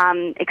 So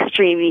I'm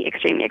extremely,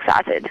 extremely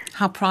excited.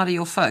 How proud are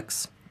your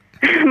folks?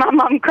 My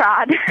mom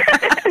cried.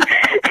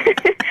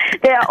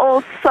 They are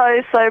all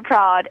so, so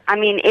proud. I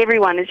mean,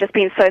 everyone has just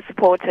been so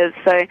supportive.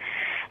 So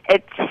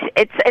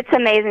it's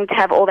amazing to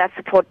have all that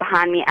support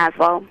behind me as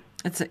well.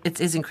 It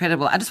is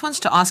incredible. I just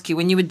wanted to ask you,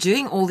 when you were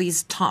doing all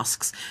these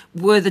tasks,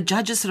 were the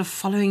judges sort of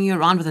following you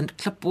around with a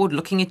clipboard,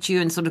 looking at you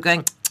and sort of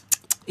going,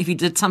 if you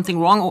did something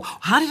wrong, or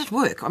how did it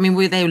work? I mean,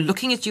 were they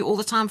looking at you all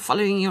the time,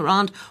 following you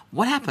around?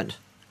 What happened?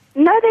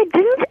 No, they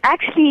didn't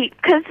actually,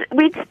 because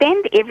we'd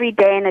spend every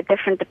day in a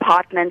different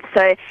department.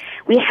 So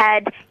we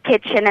had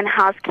kitchen and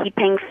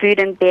housekeeping, food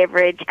and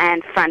beverage,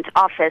 and front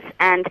office.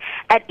 And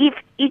at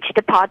each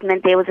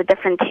department, there was a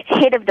different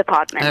head of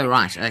department. Oh,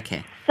 right,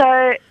 okay.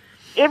 So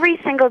every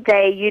single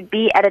day, you'd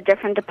be at a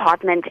different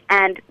department.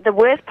 And the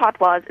worst part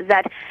was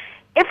that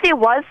if there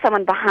was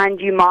someone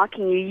behind you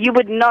marking you, you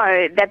would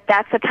know that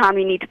that's the time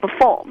you need to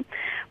perform.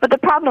 But the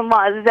problem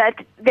was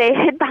that they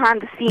hid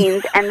behind the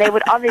scenes and they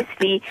would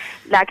obviously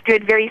do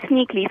it very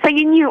sneakily. So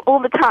you knew all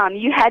the time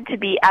you had to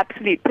be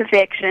absolute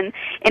perfection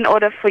in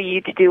order for you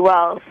to do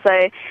well.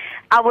 So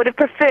I would have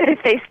preferred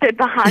if they stood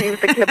behind me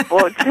with a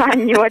clipboard so I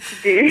knew what to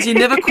do. So you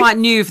never quite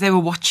knew if they were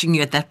watching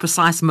you at that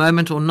precise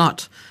moment or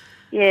not.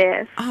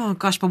 Yes. Oh,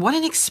 gosh, but what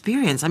an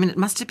experience. I mean, it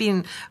must have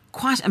been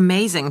quite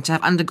amazing to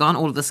have undergone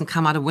all of this and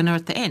come out a winner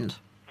at the end.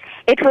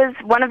 It was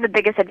one of the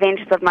biggest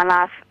adventures of my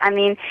life. I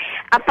mean,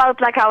 I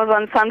felt like I was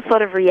on some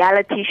sort of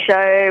reality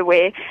show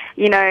where,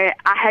 I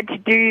had to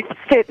do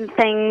certain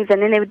things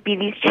and then there would be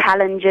these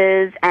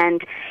challenges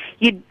and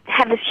you'd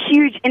have this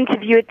huge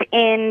interview at the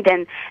end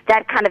and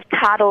that kind of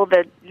tied all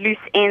the loose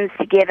ends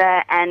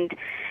together. And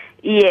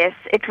yes,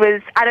 it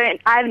was, I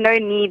have no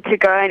need to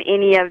go on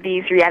any of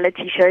these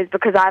reality shows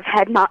because I've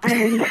had my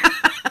own.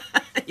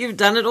 You've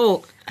done it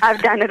all.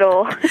 I've done it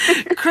all.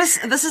 Chris,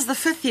 this is the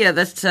 5th year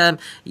that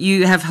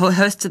you have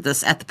hosted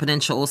this at the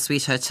Peninsula All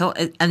Suite Hotel.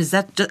 And has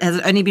it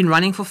only been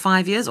running for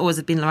 5 years or has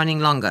it been running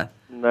longer?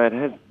 No, it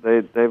has.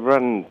 They've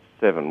run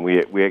 7. We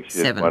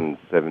actually had one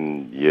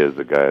 7 years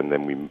ago, and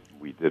then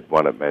we did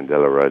one at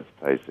Mandela Rhodes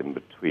Place in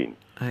between.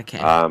 Okay.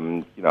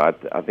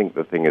 I think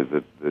the thing is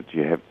that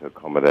you have to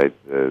accommodate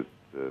the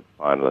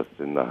finalists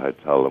in the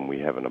hotel, and we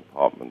have an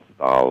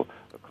apartment-style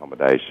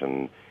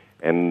accommodation.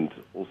 And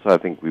also, I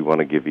think we want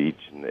to give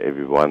each and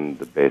everyone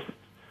the best,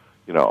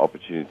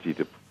 opportunity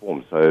to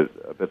perform. So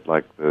a bit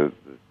like the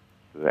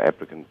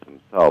applicants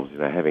themselves,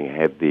 having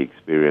had the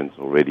experience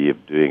already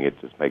of doing it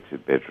just makes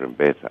it better and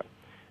better.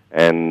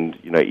 And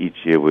each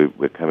year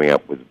we're coming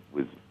up with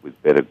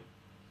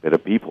better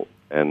people.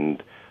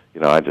 And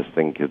I just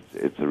think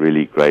it's a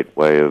really great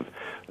way of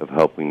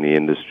helping the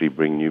industry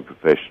bring new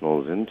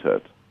professionals into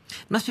it.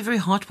 It must be very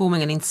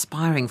heartwarming and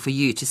inspiring for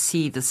you to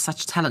see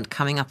such talent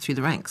coming up through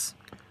the ranks.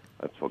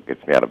 That's what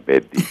gets me out of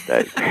bed these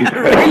days.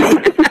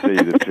 To tell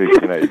you the truth,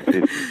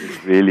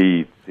 it's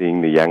really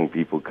seeing the young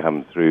people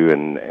come through,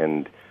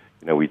 and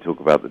we talk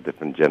about the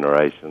different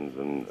generations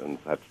and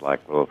such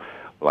like. Well,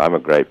 I'm a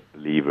great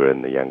believer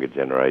in the younger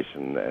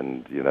generation,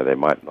 and they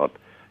might not,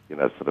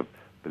 sort of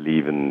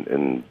believe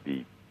in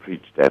be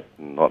preached at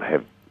and not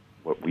have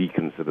what we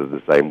consider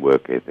the same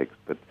work ethics,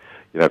 but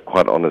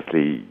quite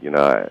honestly,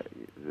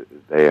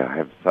 they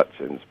have such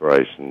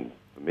inspiration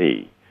for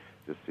me.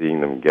 Just seeing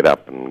them get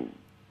up and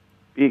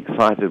be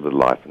excited with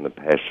life and the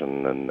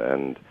passion,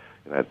 and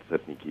it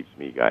certainly keeps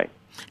me going.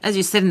 As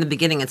you said in the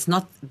beginning, it's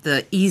not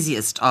the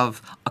easiest of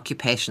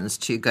occupations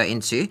to go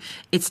into.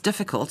 It's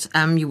difficult.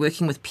 You're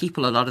working with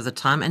people a lot of the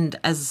time, and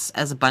as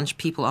a bunch,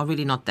 people are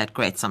really not that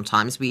great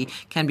sometimes. We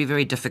can be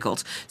very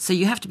difficult. So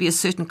you have to be a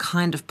certain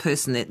kind of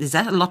person. Is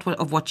that a lot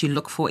of what you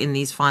look for in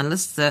these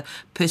finalists, the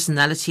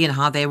personality and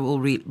how they will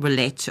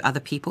relate to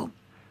other people?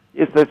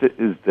 Yes, that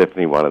is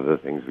definitely one of the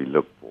things we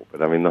look for.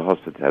 But, I mean, the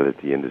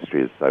hospitality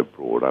industry is so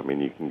broad. I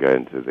mean, you can go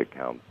into the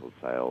accounts or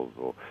sales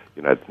or,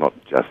 it's not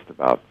just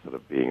about sort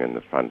of being in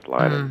the front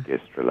line of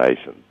guest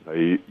relations. So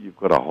you've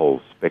got a whole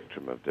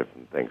spectrum of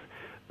different things.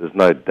 There's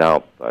no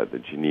doubt, though,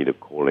 that you need a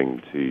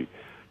calling to,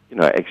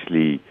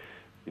 actually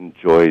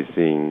enjoy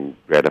seeing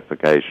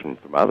gratification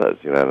from others,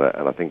 and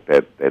I think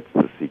that's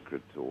the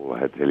secret to all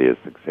hotelier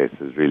success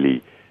is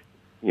really,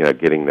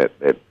 getting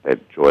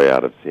that joy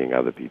out of seeing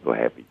other people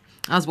happy.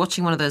 I was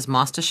watching one of those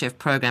MasterChef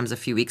programs a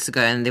few weeks ago,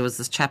 and there was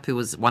this chap who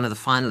was one of the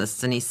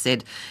finalists, and he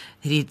said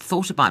he'd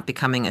thought about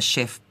becoming a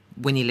chef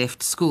when he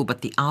left school,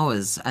 but the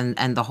hours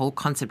and the whole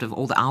concept of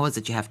all the hours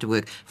that you have to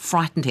work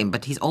frightened him.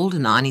 But he's older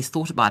now, and he's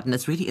thought about it, and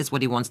it really is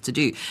what he wants to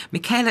do.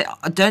 Michaela,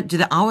 do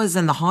the hours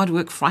and the hard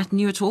work frighten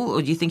you at all,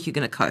 or do you think you're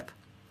going to cope?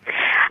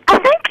 I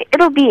think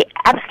it'll be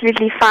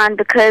absolutely fun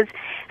because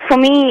for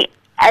me,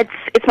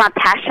 it's my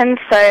passion.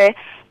 So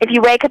if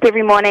you wake up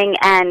every morning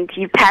and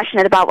you're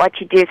passionate about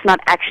what you do, it's not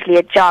actually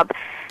a job.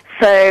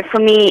 So for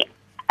me,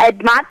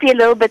 it might be a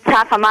little bit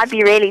tough. I might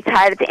be really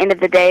tired at the end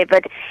of the day,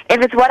 but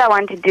if it's what I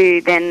want to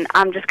do, then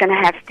I'm just going to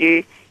have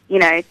to,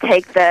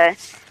 take the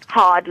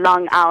hard,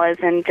 long hours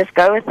and just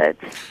go with it.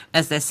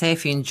 As they say,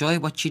 if you enjoy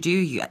what you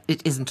do,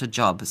 it isn't a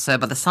job. So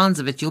by the sounds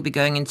of it, you'll be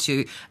going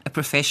into a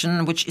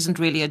profession which isn't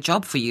really a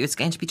job for you. It's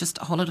going to be just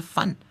a whole lot of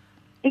fun.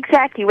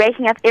 Exactly.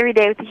 Waking up every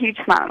day with a huge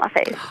smile on my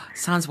face.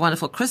 Sounds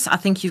wonderful. Chris, I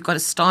think you've got a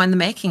star in the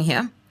making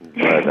here.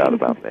 No doubt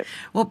about that.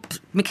 Well,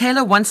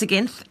 Michaela, once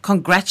again,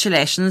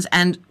 congratulations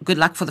and good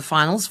luck for the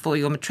finals for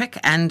your matric,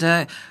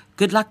 and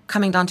good luck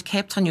coming down to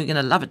Cape Town. You're going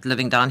to love it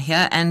living down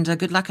here, and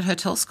good luck at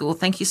Hotel School.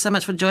 Thank you so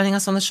much for joining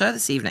us on the show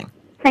this evening.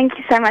 Thank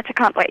you so much. I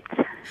can't wait.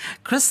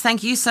 Chris,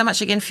 thank you so much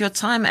again for your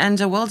time, and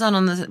well done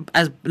on the,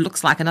 as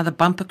looks like, another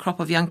bumper crop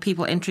of young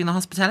people entering the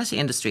hospitality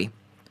industry.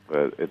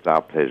 Well, it's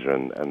our pleasure,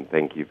 and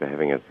thank you for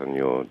having us on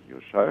your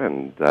show,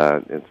 and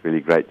it's really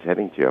great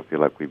chatting to you. I feel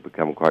like we've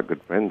become quite good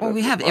friends. Well,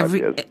 we have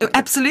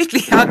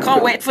absolutely. I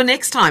can't wait for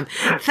next time.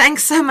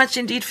 Thanks so much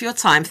indeed for your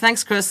time.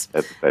 Thanks, Chris.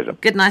 It's a pleasure.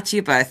 Good night to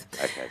you both.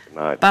 Okay, good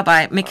night.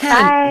 Bye-bye.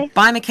 Michaela. Bye.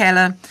 Bye,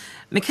 Michaela.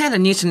 Michaela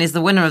Newton is the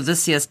winner of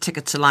this year's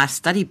Ticket to Life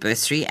study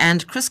bursary,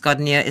 and Chris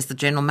Godnier is the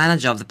general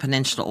manager of the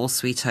Peninsula All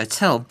Suite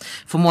Hotel.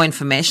 For more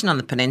information on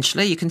the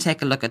Peninsula, you can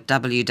take a look at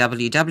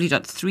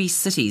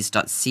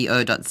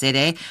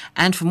www.3cities.co.za,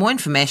 and for more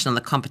information on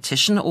the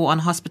competition or on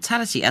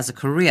hospitality as a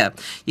career,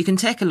 you can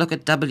take a look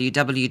at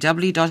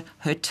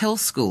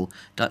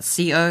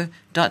www.hotelschool.co.za.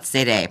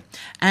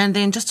 And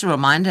then just a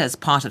reminder, as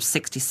part of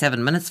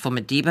 67 Minutes for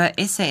Madiba,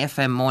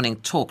 SAFM Morning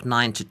Talk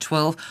 9 to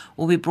 12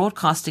 will be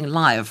broadcasting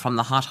live from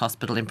the Heart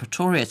Hospital in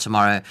Pretoria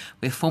tomorrow,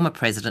 where former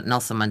President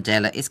Nelson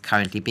Mandela is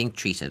currently being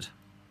treated.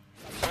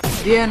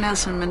 Dear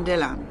Nelson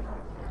Mandela,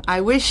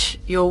 I wish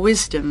your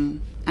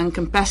wisdom and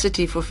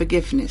capacity for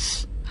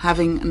forgiveness,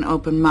 having an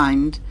open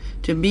mind,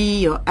 to be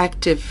your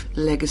active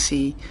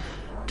legacy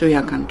to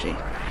your country.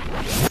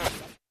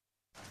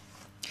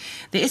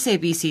 The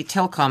SABC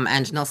Telkom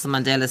and Nelson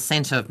Mandela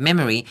Centre of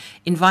Memory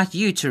invite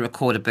you to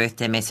record a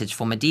birthday message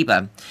for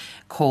Madiba.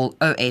 Call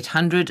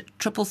 0800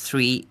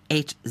 333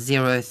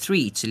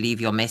 803 to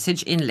leave your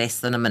message in less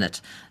than a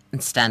minute,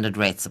 and standard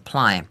rates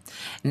apply.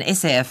 And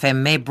SAFM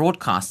may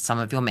broadcast some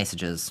of your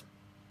messages.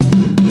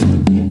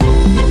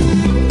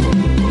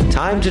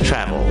 Time to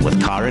travel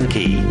with Karen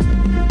Key.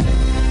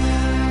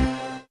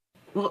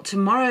 Well,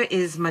 tomorrow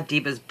is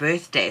Madiba's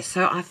birthday,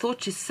 so I thought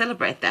to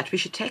celebrate that, we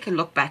should take a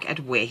look back at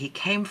where he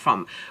came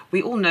from.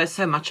 We all know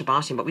so much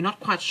about him, but we're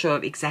not quite sure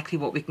of exactly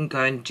what we can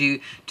go and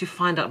do to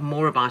find out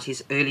more about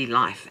his early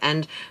life.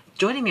 And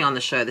joining me on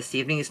the show this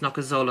evening is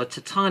Nokozolo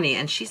Tatani,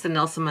 and she's the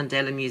Nelson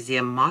Mandela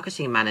Museum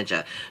Marketing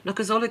Manager.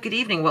 Nokozolo, good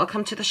evening.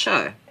 Welcome to the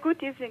show.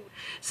 Good evening.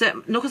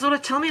 So,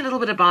 Nokozolo, tell me a little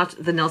bit about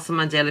the Nelson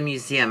Mandela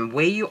Museum,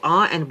 where you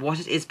are and what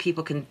it is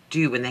people can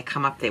do when they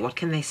come up there. What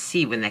can they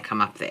see when they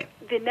come up there?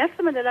 The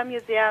Nelson Mandela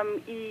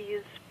Museum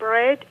is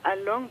spread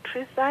along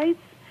three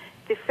sites.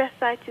 The first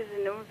site is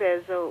in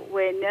Umvezo,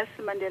 where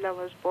Nelson Mandela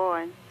was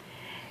born.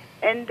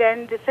 And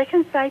then the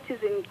second site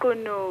is in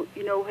Kunu,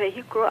 where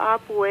he grew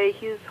up, where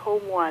his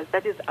home was.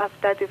 That is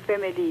after the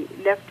family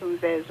left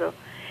Umvezo.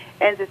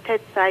 And the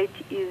third site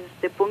is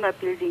the Bunga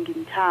building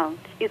in town.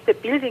 It's the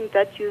building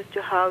that used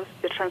to house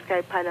the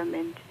Transkei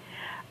Parliament.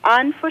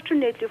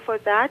 Unfortunately for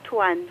that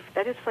one,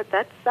 that is for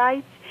that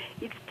site,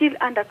 it's still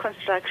under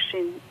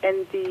construction,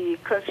 and the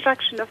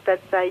construction of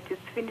that site is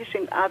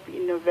finishing up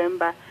in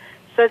November.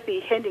 So the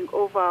handing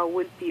over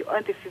will be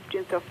on the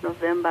 15th of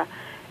November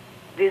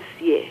this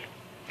year.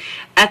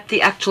 At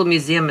the actual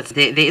museum,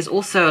 there is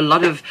also a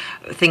lot of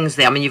things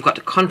there. I mean, you've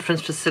got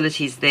conference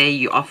facilities there,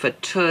 you offer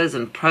tours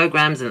and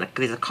programs, and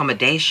there's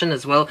accommodation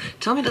as well.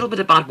 Tell me a little bit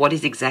about what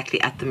is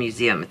exactly at the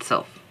museum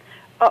itself.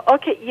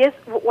 Okay, yes.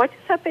 What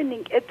is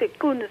happening at the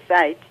Kunu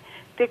site?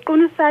 The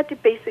Kunu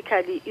site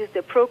basically is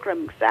the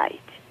programming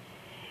site.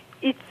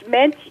 It's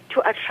meant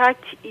to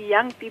attract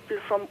young people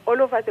from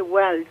all over the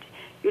world,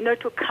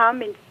 to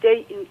come and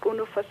stay in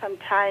Kunu for some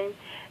time,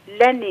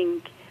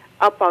 learning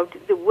about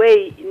the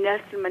way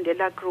Nelson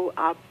Mandela grew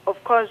up,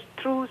 of course,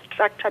 through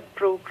structured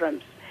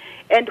programs.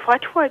 And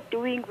what we're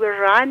doing, we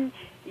run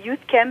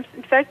youth camps.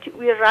 In fact,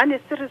 we run a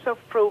series of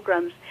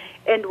programs,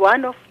 and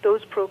one of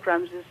those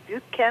programs is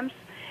youth camps.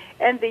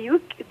 And the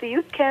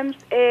youth camps,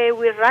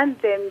 we run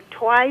them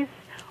twice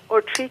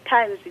or three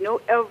times,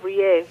 every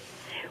year,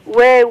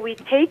 where we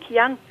take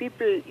young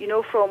people,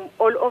 from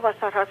all over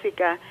South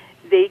Africa.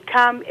 They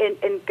come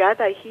and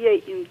gather here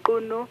in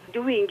Kunu,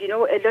 doing, a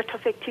lot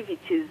of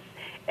activities.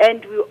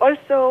 And we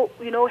also,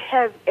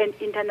 have an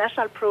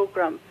international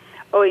program.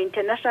 or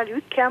international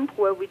youth camp,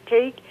 where we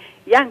take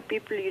young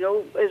people,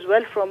 as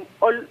well from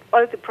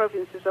all the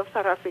provinces of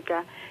South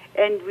Africa,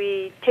 and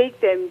we take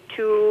them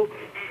to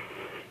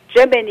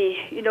Germany,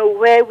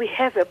 where we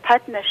have a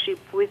partnership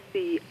with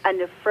the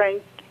Anne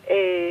Frank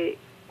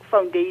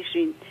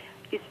Foundation.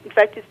 In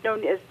fact, it's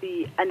known as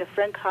the Anne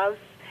Frank House,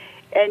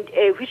 and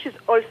which is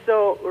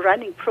also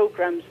running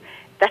programs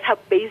that are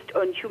based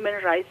on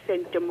human rights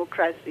and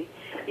democracy.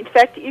 In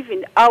fact,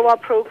 even our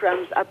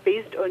programs are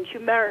based on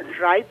human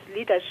rights,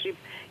 leadership,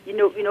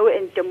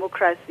 and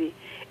democracy.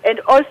 And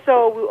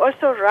also, we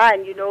also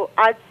run,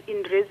 arts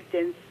in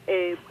residence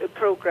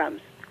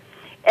programs.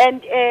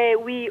 And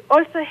we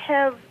also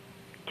have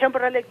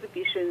temporal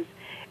exhibitions.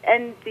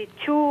 And the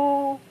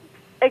two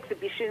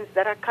exhibitions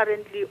that are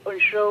currently on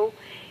show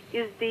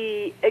is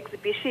the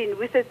exhibition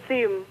with the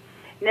theme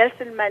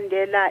Nelson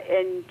Mandela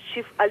and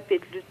Chief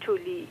Albert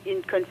Luthuli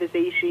in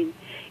Conversation.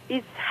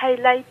 It's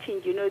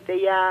highlighting,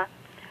 their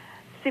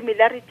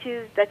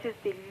similarities, that is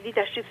the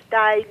leadership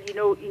style,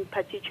 in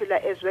particular,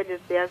 as well as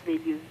their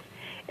values.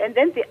 And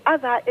then the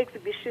other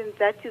exhibition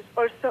that is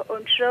also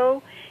on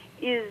show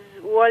is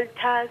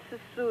Walter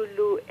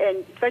Sisulu, and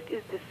in fact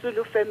it's the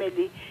Sulu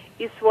family.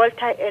 It's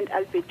Walter and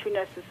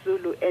Albertina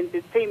Sisulu, and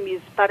the theme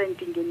is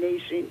Parenting a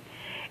Nation.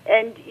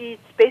 And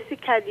it's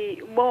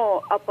basically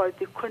more about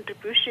the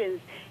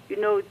contributions,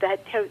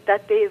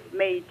 that they have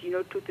made,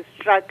 to the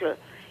struggle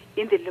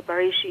in the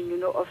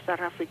liberation, of South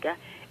Africa,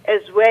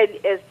 as well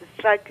as the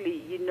struggle,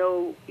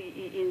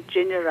 in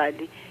general,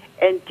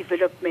 and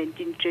development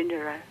in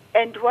general.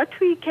 And what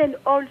we can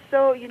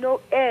also,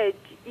 add,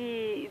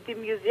 the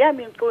museum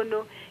in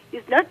Qunu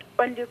is not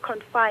only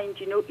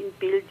confined, in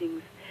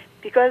buildings,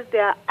 because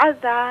there are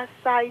other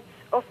sites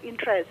of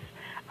interest,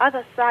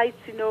 other sites,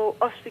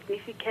 of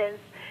significance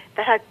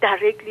that are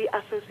directly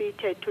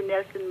associated to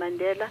Nelson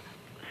Mandela,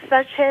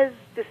 such as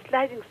the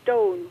sliding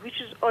stone,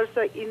 which is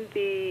also in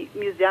the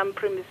museum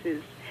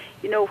premises,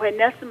 where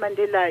Nelson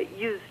Mandela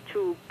used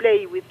to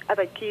play with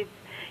other kids,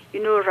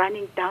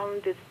 running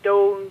down the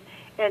stone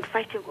and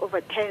fighting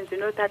over turns,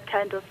 that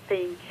kind of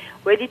thing.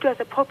 Well, it was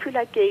a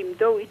popular game,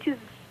 though it is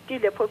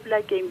still a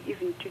popular game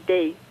even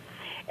today.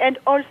 And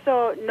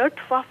also, not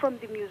far from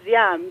the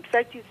museum, in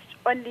fact, it's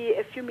only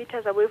a few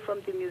meters away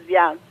from the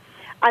museum,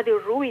 are the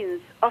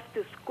ruins of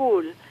the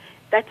school.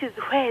 That is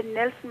where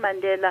Nelson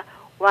Mandela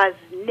was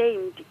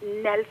named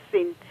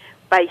Nelson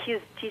by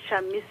his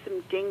teacher, Miss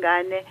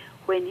Mdingane,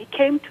 when he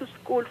came to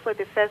school for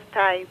the first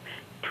time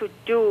to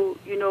do,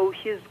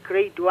 his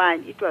grade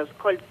 1. It was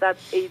called Sub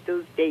A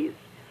those days.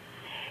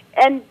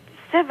 And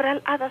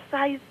several other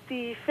sites,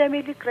 the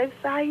family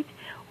gravesite,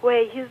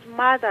 where his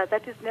mother,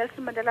 that is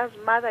Nelson Mandela's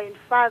mother and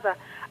father,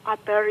 are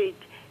buried,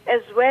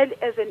 as well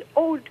as an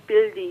old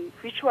building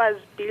which was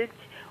built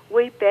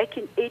way back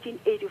in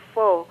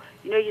 1884.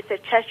 It's a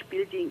church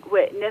building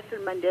where Nelson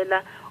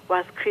Mandela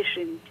was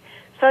christened.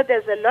 So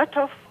there's a lot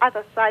of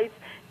other sites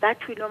that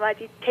we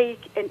normally take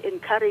and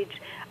encourage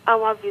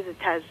our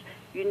visitors,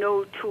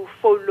 to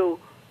follow.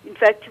 In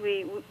fact,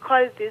 we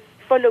call this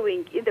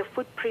following in the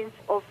footprints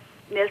of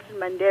Nelson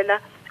Mandela,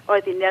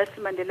 or the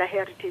Nelson Mandela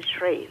Heritage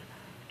Trail.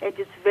 And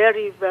it's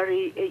very,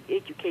 very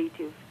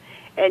educative.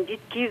 And it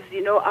gives,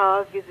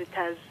 our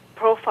visitors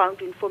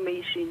profound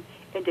information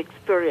and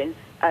experience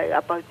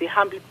about the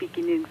humble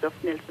beginnings of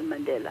Nelson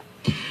Mandela.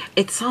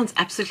 It sounds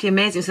absolutely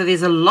amazing. So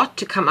there's a lot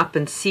to come up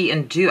and see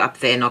and do up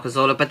there in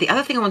Nokozolo. But the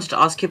other thing I wanted to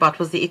ask you about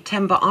was the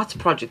Itemba Arts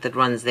Project that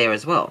runs there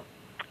as well.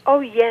 Oh,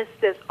 yes.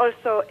 There's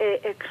also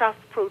a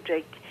craft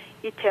project,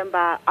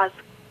 Itemba Arts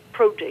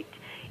Project.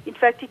 In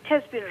fact, it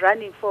has been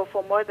running for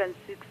more than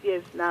 6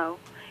 years now.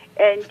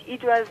 And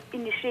it was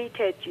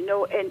initiated,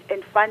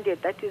 and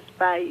funded, that is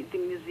by the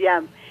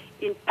museum,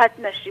 in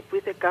partnership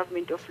with the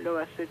government of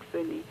Lower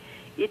Saxony.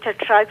 It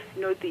attracts,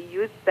 the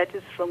youth that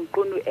is from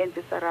Qunu and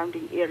the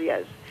surrounding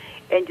areas,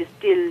 and is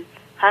still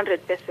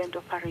 100%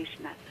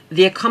 operational.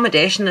 The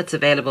accommodation that's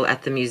available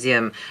at the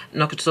museum,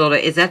 Nokozolo,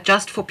 is that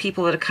just for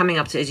people that are coming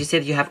up to, as you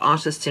said, you have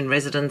artists in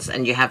residence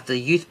and you have the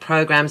youth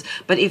programs,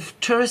 but if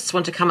tourists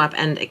want to come up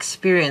and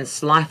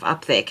experience life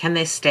up there, can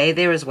they stay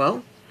there as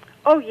well?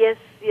 Oh, yes,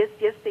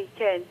 they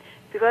can,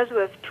 because we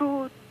have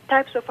two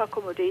types of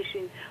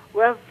accommodation.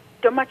 We have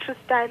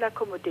dormitory-style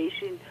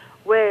accommodation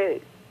where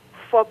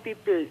 4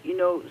 people,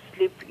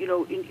 sleep,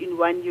 in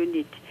one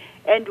unit.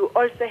 And we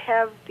also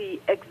have the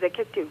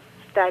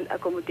executive-style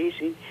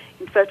accommodation.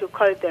 In fact, we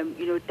call them,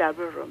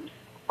 double rooms.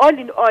 All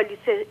in all,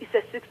 it's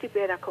a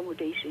 60-bed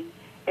accommodation.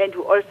 And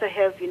we also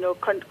have,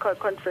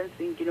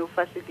 conferencing,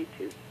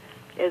 facilities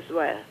as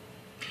well.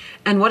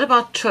 And what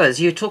about tours?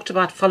 You talked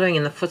about following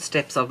in the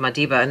footsteps of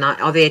Madiba. Now,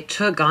 are there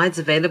tour guides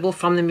available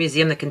from the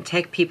museum that can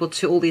take people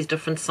to all these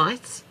different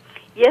sites?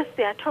 Yes,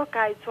 there are tour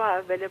guides who are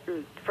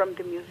available from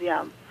the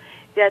museum.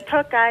 There are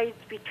tour guides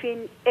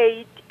between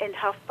 8 and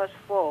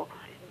 4:30.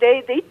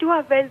 They do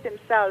avail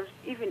themselves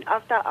even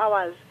after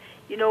hours,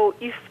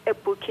 if a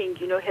booking,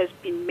 has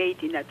been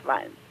made in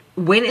advance.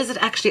 When is it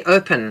actually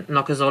open,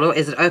 Nokozolo?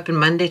 Is it open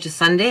Monday to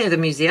Sunday at the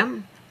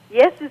museum?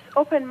 Yes, it's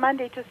open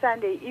Monday to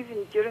Sunday,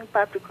 even during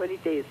public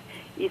holidays.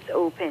 It's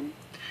open.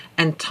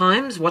 And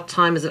times? What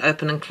time is it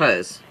open and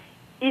close?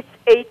 It's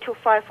 8 to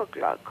 5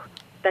 o'clock.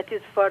 That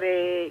is for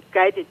a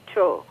guided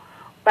tour.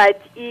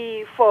 But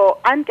for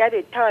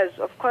unguided tours,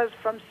 of course,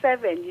 from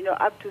 7,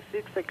 up to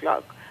 6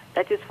 o'clock.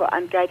 That is for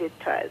unguided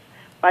tours.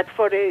 But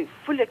for a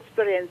full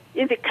experience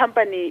in the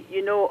company,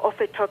 of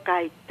a tour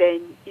guide,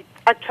 then it's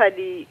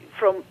actually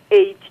from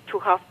 8 to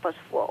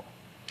 4:30.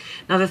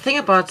 Now, the thing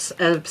about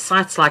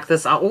sites like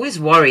this, I always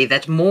worry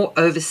that more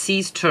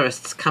overseas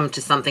tourists come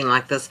to something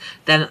like this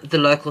than the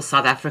local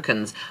South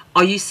Africans.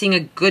 Are you seeing a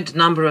good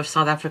number of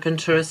South African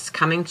tourists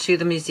coming to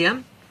the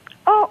museum?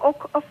 Oh,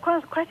 of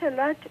course, quite a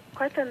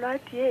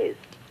lot, yes.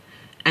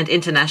 And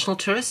international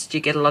tourists, do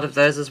you get a lot of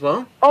those as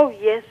well? Oh,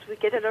 yes, we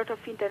get a lot of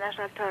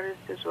international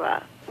tourists as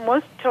well.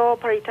 Most tour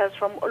operators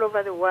from all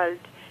over the world,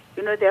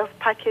 they have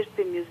packaged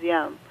the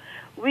museum.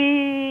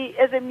 We,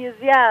 as a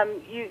museum,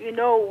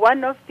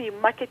 one of the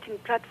marketing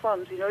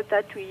platforms,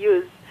 that we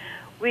use,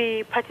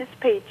 we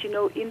participate,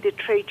 in the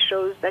trade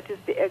shows, that is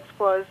the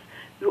expos.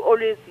 We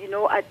always,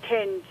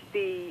 attend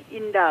the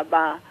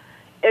Indaba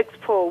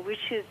Expo,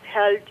 which is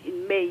held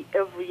in May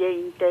every year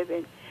in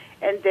Durban.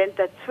 And then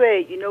that's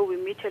where, we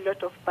meet a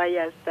lot of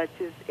buyers, that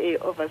is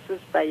overseas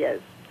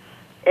buyers.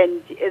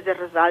 And as a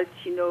result,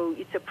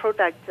 it's a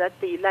product that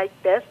they like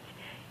best.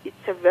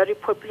 It's a very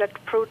popular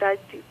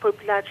product,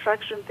 popular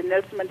attraction, the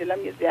Nelson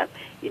Mandela Museum,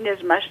 in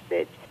as much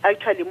that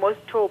actually most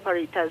tour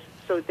operators,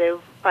 so they've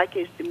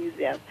packaged the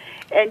museum.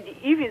 And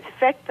even the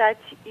fact that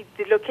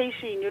the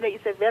location,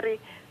 is a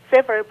very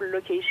favorable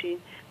location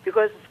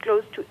because it's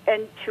close to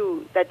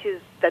N2, that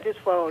is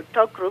for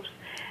tour groups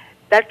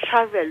that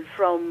travel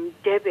from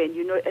Durban,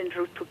 en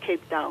route to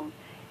Cape Town.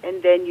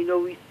 And then,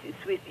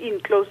 it's within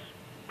close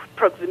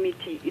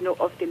proximity,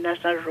 of the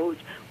national road,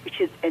 which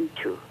is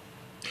N2.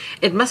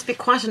 It must be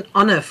quite an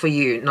honor for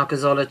you,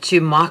 Nokuzola,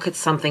 to market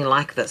something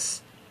like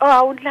this. Oh,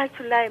 I would like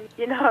to lie.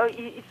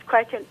 It's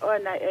quite an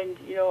honor, and,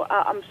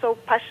 I'm so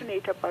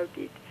passionate about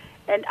it.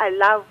 And I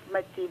love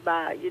Madiba,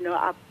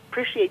 I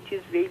appreciate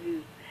his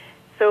values.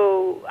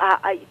 So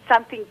it's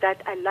something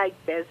that I like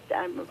best.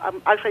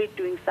 I'm actually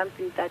doing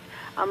something that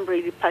I'm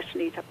really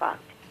passionate about.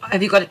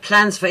 Have you got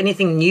plans for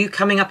anything new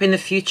coming up in the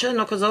future,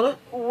 Nokuzola?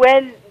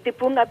 Well, the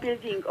Bunga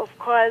building, of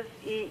course,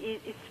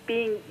 it's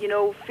being,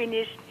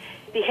 finished.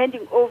 The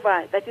handing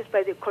over, that is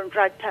by the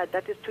contractor,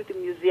 that is to the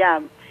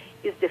museum,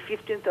 is the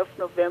 15th of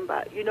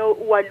November. We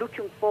are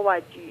looking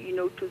forward,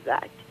 to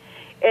that.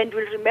 And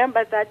we'll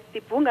remember that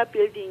the Bunga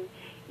building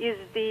is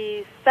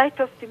the site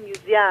of the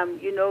museum,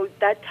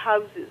 that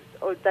houses,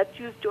 or that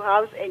used to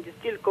house and is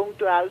still going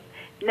to house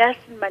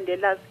Nelson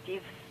Mandela's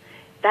gifts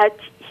that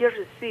he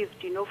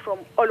received, from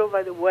all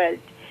over the world.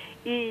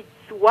 It's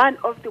one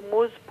of the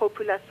most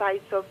popular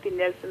sites of the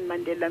Nelson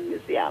Mandela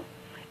Museum.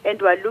 And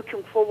we are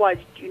looking forward,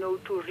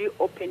 to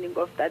reopening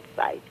of that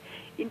site.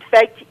 In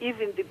fact,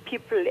 even the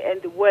people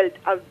and the world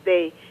out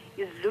there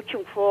is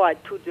looking forward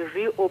to the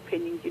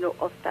reopening,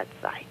 of that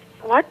site.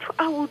 What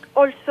I would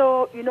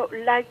also,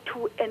 like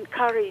to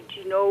encourage,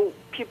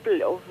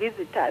 people or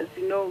visitors,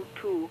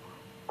 to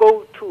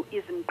go to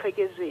is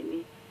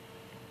Mqhekezweni.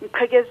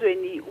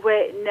 Mqhekezweni,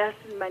 where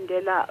Nelson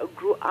Mandela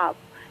grew up.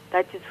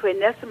 That is where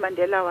Nelson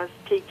Mandela was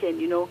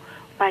taken,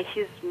 by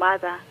his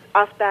mother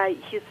after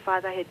his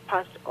father had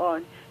passed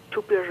on,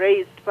 to be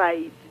raised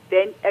by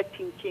then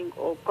acting king,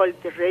 or called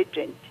the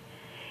regent.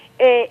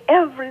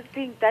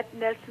 Everything that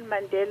Nelson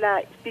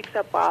Mandela speaks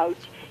about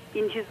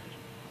in his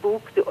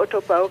book, the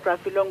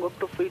autobiography, Long Walk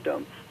to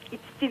Freedom,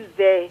 it's still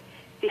there.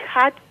 The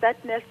heart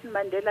that Nelson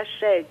Mandela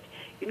shared,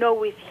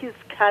 with his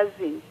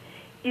cousin,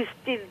 is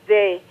still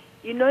there.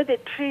 The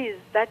trees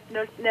that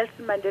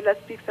Nelson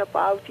Mandela speaks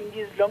about in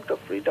his Long to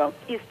Freedom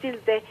is still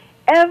there.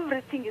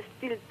 Everything is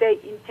still there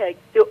intact.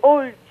 The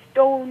old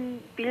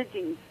stone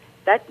buildings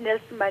that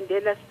Nelson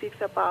Mandela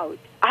speaks about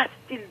are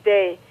still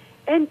there.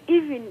 And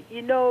even,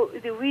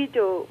 the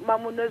widow,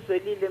 Mamuno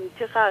Zolile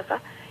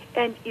Mtirara,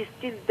 and is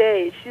still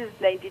there. She's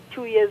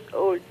 92 years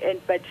old,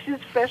 but she's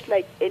fresh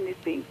like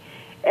anything.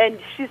 And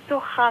she's so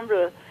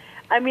humble.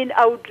 I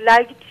would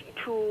like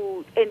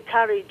to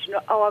encourage,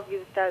 our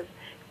visitors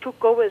to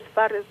go as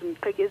far as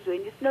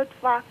Mqhekezweni. It's not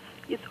far.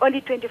 It's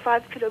only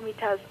 25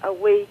 kilometers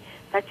away.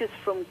 That is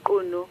from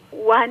Qunu.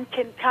 One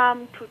can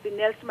come to the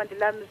Nelson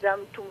Mandela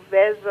Museum, to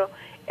Mvezo,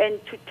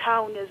 and to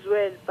town as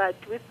well, but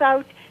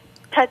without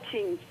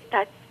touching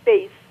that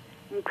space,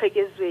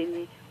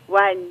 Mqhekezweni,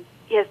 one,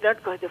 he has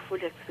not got the full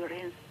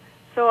experience.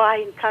 So I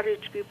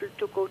encourage people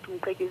to go to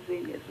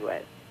Mqhekezweni as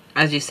well.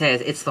 As you say,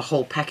 it's the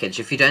whole package.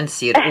 If you don't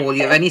see it all,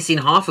 you've only seen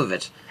half of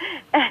it.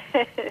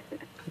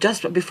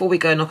 Just before we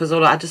go,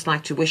 Nokuzola, I'd just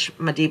like to wish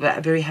Madiba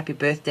a very happy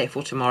birthday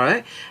for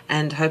tomorrow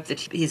and hope that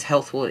his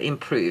health will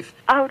improve.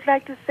 I would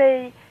like to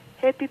say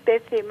happy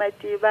birthday,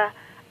 Madiba.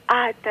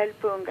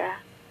 Talpunga.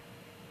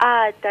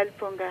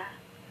 Talpunga.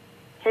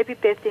 Happy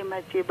birthday,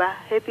 Madiba.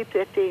 Happy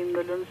birthday,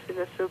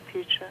 Ngolomsila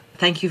Sopicha.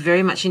 Thank you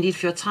very much indeed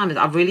for your time.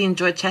 I've really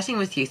enjoyed chatting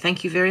with you.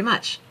 Thank you very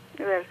much.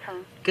 You're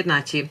welcome. Good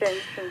night to you.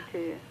 Thanks, and to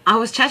you. I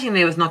was chatting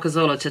there with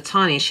Nokozolo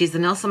Tatani. She's the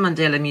Nelson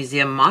Mandela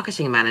Museum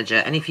marketing manager.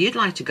 And if you'd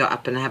like to go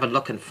up and have a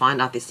look and find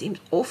out, there seems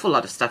an awful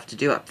lot of stuff to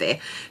do up there.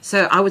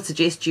 So I would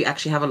suggest you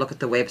actually have a look at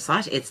the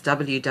website. It's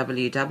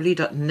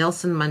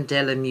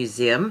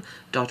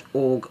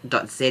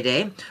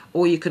www.nelsonmandelamuseum.org.za,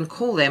 or you can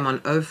call them on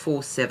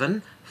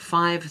 047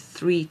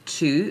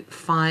 532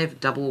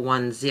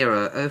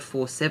 5110,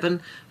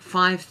 047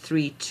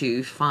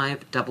 532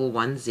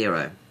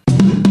 5110.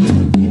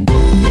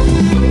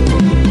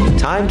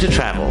 Time to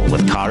travel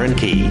with Karen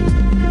Key.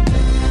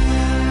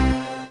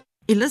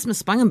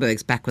 Elizabeth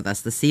Spangenberg's back with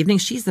us this evening.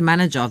 She's the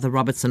manager of the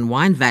Robertson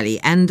Wine Valley,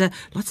 and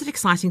lots of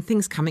exciting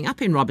things coming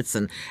up in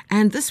Robertson.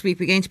 And this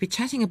week we're going to be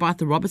chatting about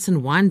the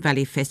Robertson Wine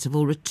Valley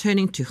Festival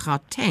returning to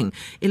Gauteng.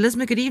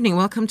 Elizabeth, good evening.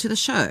 Welcome to the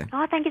show.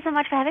 Oh, thank you so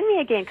much for having me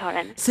again,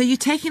 Karen. So you're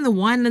taking the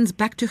winelands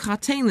back to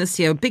Gauteng this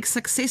year. A big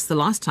success the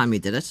last time you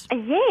did it.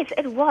 Yes,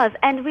 it was.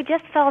 And we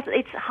just felt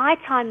it's high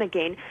time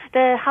again.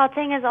 The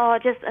Gautengers are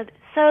just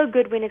so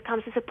good when it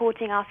comes to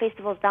supporting our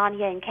festivals down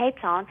here in Cape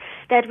Town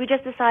that we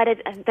just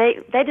decided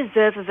they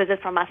deserve a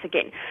visit from us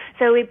again.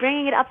 So we're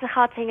bringing it up to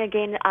Gauteng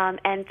again,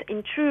 and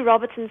in true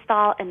Robertson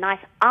style, a nice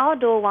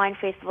outdoor wine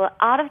festival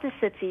out of the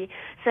city.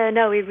 So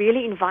no, we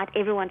really invite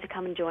everyone to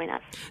come and join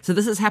us. So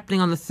this is happening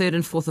on the 3rd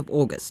and 4th of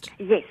August?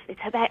 Yes, it's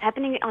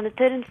happening on the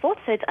 3rd and 4th,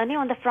 so it's only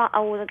on the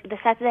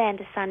Saturday and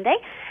the Sunday.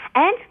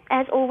 And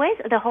as always,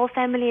 the whole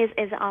family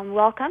is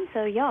welcome,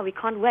 so yeah, we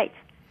can't wait.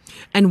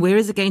 And where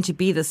is it going to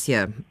be this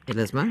year,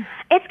 Elizabeth?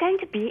 It's going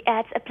to be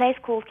at a place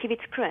called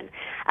Kiewitskroon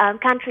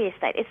Country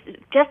Estate. It's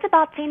just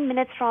about 10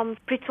 minutes from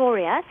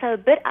Pretoria, so a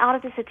bit out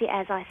of the city,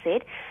 as I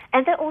said.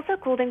 And they also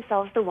call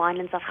themselves the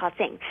Winelands of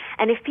Gauteng.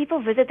 And if people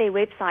visit their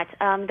website,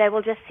 they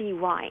will just see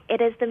why.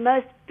 It is the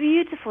most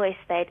beautiful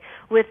estate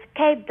with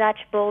Cape Dutch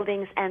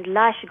buildings and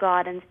lush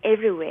gardens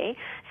everywhere.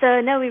 So,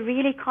 no, we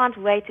really can't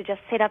wait to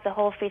just set up the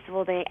whole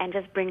festival there and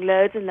just bring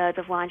loads and loads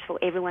of wines for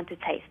everyone to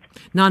taste.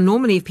 Now,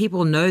 normally if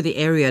people know the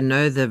area,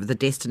 know the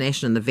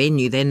destination and the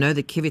venue, they know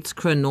that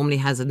Kiewitskroon normally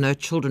has a no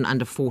children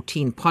under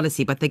 14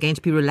 policy, but they're going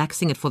to be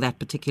relaxing it for that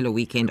particular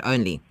weekend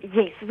only.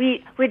 Yes,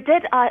 we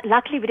did.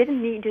 Luckily, we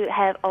didn't need to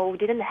have, we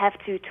didn't have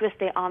to twist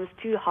their arms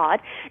too hard.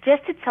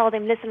 Just to tell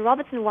them, listen,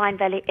 Robertson Wine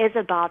Valley is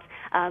about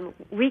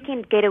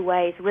weekend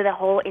getaways with a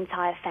whole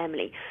entire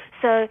family.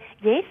 So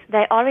yes,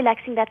 they are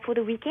relaxing that for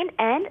the weekend,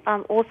 and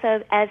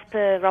also as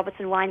per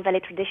Robertson Wine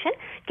Valley tradition,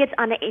 kids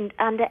under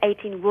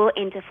 18 will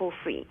enter for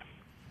free.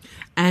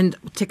 And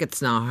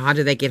tickets now, how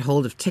do they get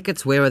hold of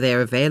tickets? Where are they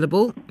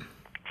available?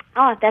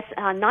 Oh, that's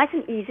nice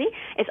and easy.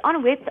 It's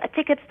on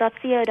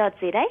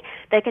tickets.co.za.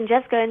 They can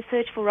just go and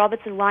search for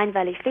Robertson Wine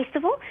Valley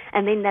Festival,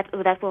 and then that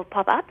will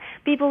pop up.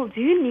 People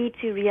do need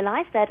to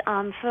realize that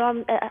from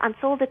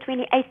until the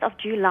 28th of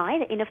July,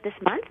 the end of this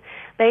month,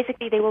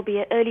 basically there will be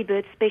an early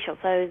bird special.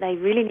 So they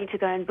really need to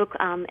go and book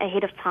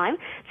ahead of time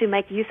to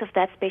make use of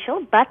that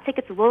special. But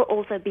tickets will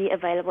also be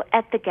available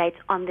at the gate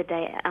on the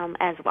day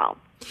as well.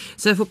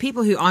 So for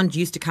people who aren't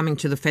used to coming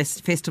to the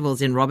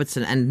festivals in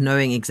Robertson and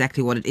knowing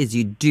exactly what it is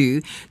you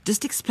do,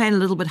 just explain a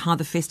little bit how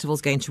the festival is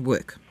going to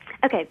work.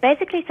 Okay,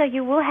 basically, so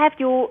you will have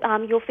your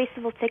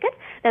festival ticket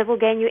that will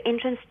gain you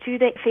entrance to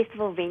the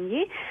festival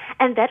venue,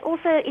 and that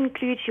also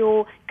includes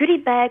your goodie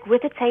bag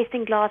with a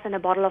tasting glass and a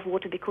bottle of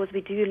water, because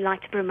we do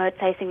like to promote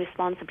tasting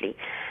responsibly.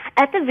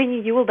 At the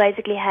venue, you will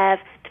basically have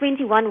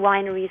 21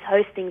 wineries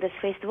hosting this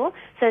festival,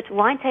 so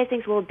wine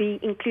tastings will be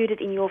included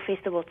in your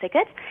festival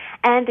ticket.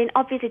 And then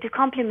obviously to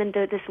complement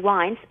this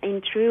wines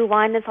in true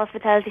Winelands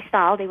hospitality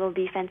style, there will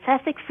be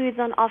fantastic foods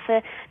on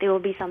offer, there will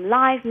be some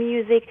live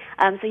music,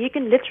 so you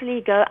can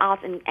literally go out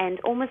and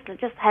almost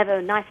just have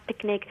a nice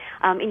picnic,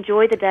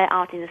 enjoy the day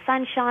out in the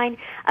sunshine.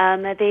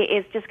 There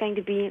is just going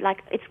to be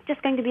it's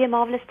just going to be a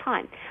marvelous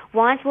time.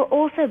 Wines will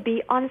also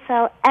be on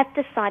sale at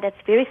the site at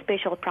very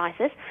special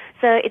prices,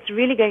 so it's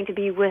really going to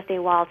be worth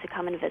their while to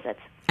come and visit.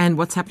 And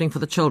what's happening for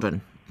the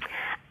children?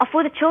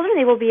 For the children,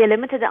 there will be a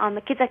limited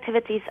kids'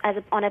 activities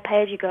on a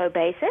pay-as-you-go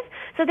basis.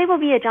 So there will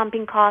be a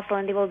jumping castle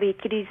and there will be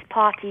kiddies'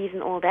 parties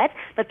and all that.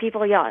 But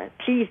people,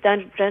 please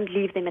don't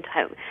leave them at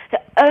home.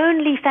 The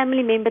only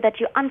family member that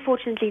you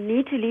unfortunately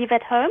need to leave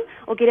at home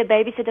or get a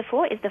babysitter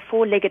for is the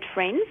four-legged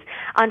friends.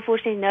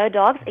 Unfortunately, no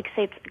dogs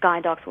except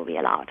guide dogs will be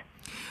allowed.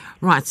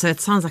 Right, so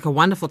it sounds like a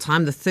wonderful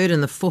time, the 3rd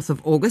and the 4th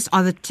of August.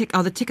 Are the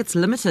tickets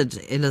limited,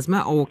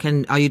 Elizabeth, or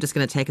are you just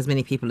going to take as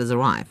many people as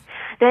arrive?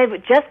 They're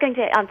just going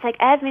to take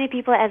as many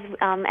people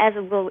as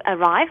will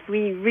arrive.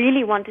 We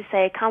really want to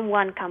say come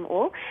one, come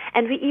all.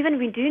 And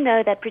we do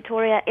know that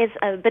Pretoria is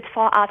a bit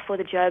far out for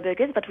the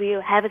Joburgers, but we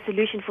have a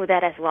solution for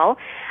that as well.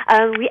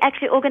 We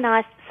actually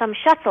organised some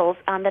shuttles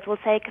that will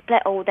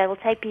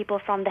take people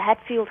from the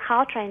Hatfield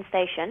Gautrain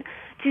station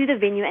to the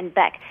venue and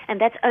back, and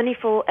that's only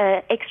for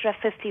extra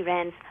 50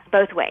 rands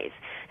both ways.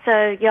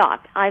 So,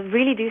 I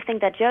really do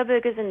think that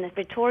Joburgers and the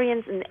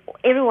Pretorians and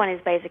everyone is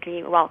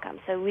basically welcome.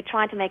 So we're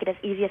trying to make it as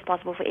easy as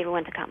possible for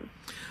everyone to come.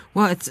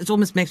 Well, it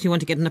almost makes me want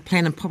to get in a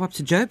plane and pop up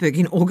to Joburg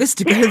in August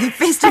to go to the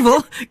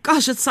festival.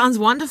 Gosh, it sounds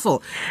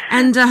wonderful.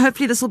 And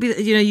hopefully this will be,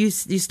 you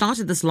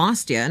started this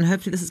last year, and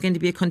hopefully this is going to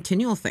be a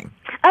continual thing.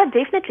 Oh,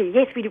 definitely.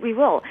 Yes, we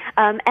will.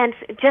 And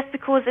just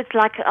because it's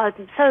like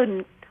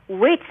so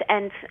wet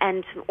and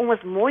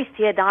almost moist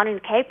here down in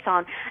Cape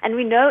Town, and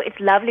we know it's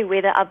lovely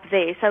weather up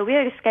there, so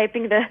we're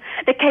escaping the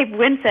Cape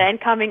winter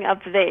and coming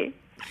up there.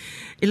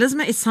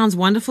 Elizabeth, it sounds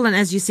wonderful, and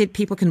as you said,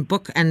 people can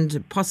book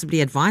and possibly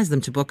advise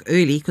them to book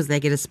early because they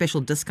get a special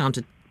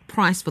discounted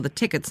price for the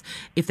tickets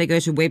if they go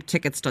to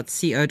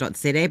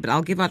webtickets.co.za, but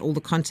I'll give out all the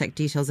contact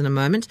details in a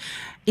moment.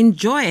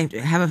 Enjoy,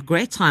 have a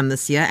great time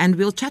this year, and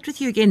we'll chat with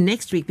you again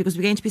next week because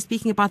we're going to be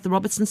speaking about the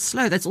Robertson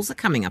Slow. That's also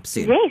coming up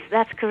soon. Yes,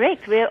 that's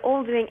correct. We're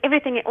all doing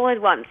everything all at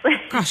once.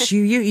 Gosh,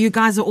 you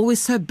guys are always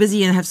so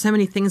busy and have so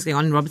many things going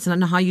on in Robertson. I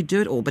don't know how you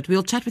do it all, but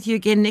we'll chat with you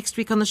again next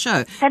week on the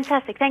show.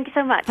 Fantastic. Thank you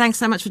so much. Thanks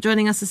so much for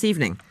joining us this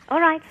evening. All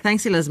right.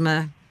 Thanks,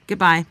 Elizabeth.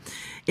 Goodbye.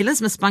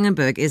 Elizabeth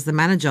Spangenberg is the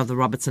manager of the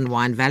Robertson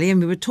Wine Valley, and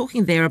we were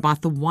talking there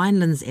about the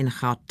winelands in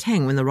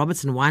Gauteng. When the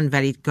Robertson Wine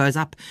Valley goes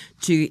up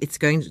to, it's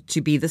going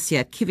to be this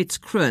year at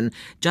Kivitzkroon,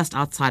 just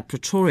outside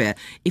Pretoria.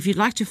 If you'd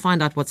like to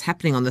find out what's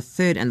happening on the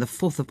 3rd and the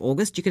 4th of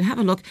August, you can have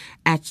a look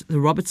at the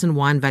Robertson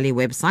Wine Valley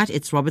website.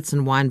 It's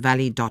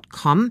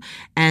robertsonwinevalley.com.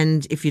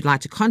 And if you'd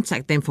like to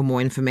contact them for more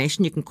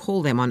information, you can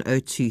call them on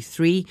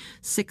 023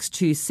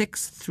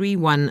 626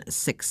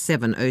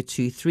 3167,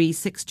 023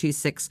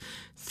 626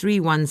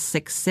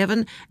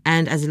 3167.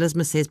 And as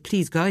Elizabeth says,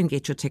 please go and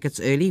get your tickets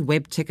early,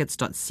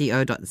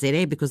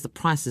 webtickets.co.za, because the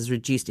price is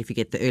reduced if you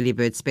get the early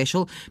bird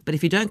special. But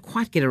if you don't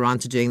quite get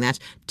around to doing that,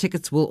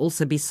 tickets will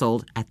also be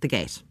sold at the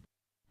gate.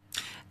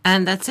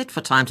 And that's it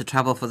for Time to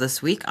Travel for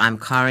this week. I'm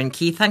Karen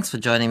Key. Thanks for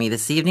joining me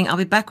this evening. I'll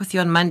be back with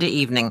you on Monday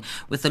evening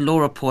with the Law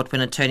Report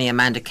when attorney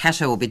Amanda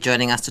Cato will be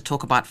joining us to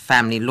talk about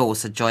family law.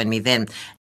 So join me then.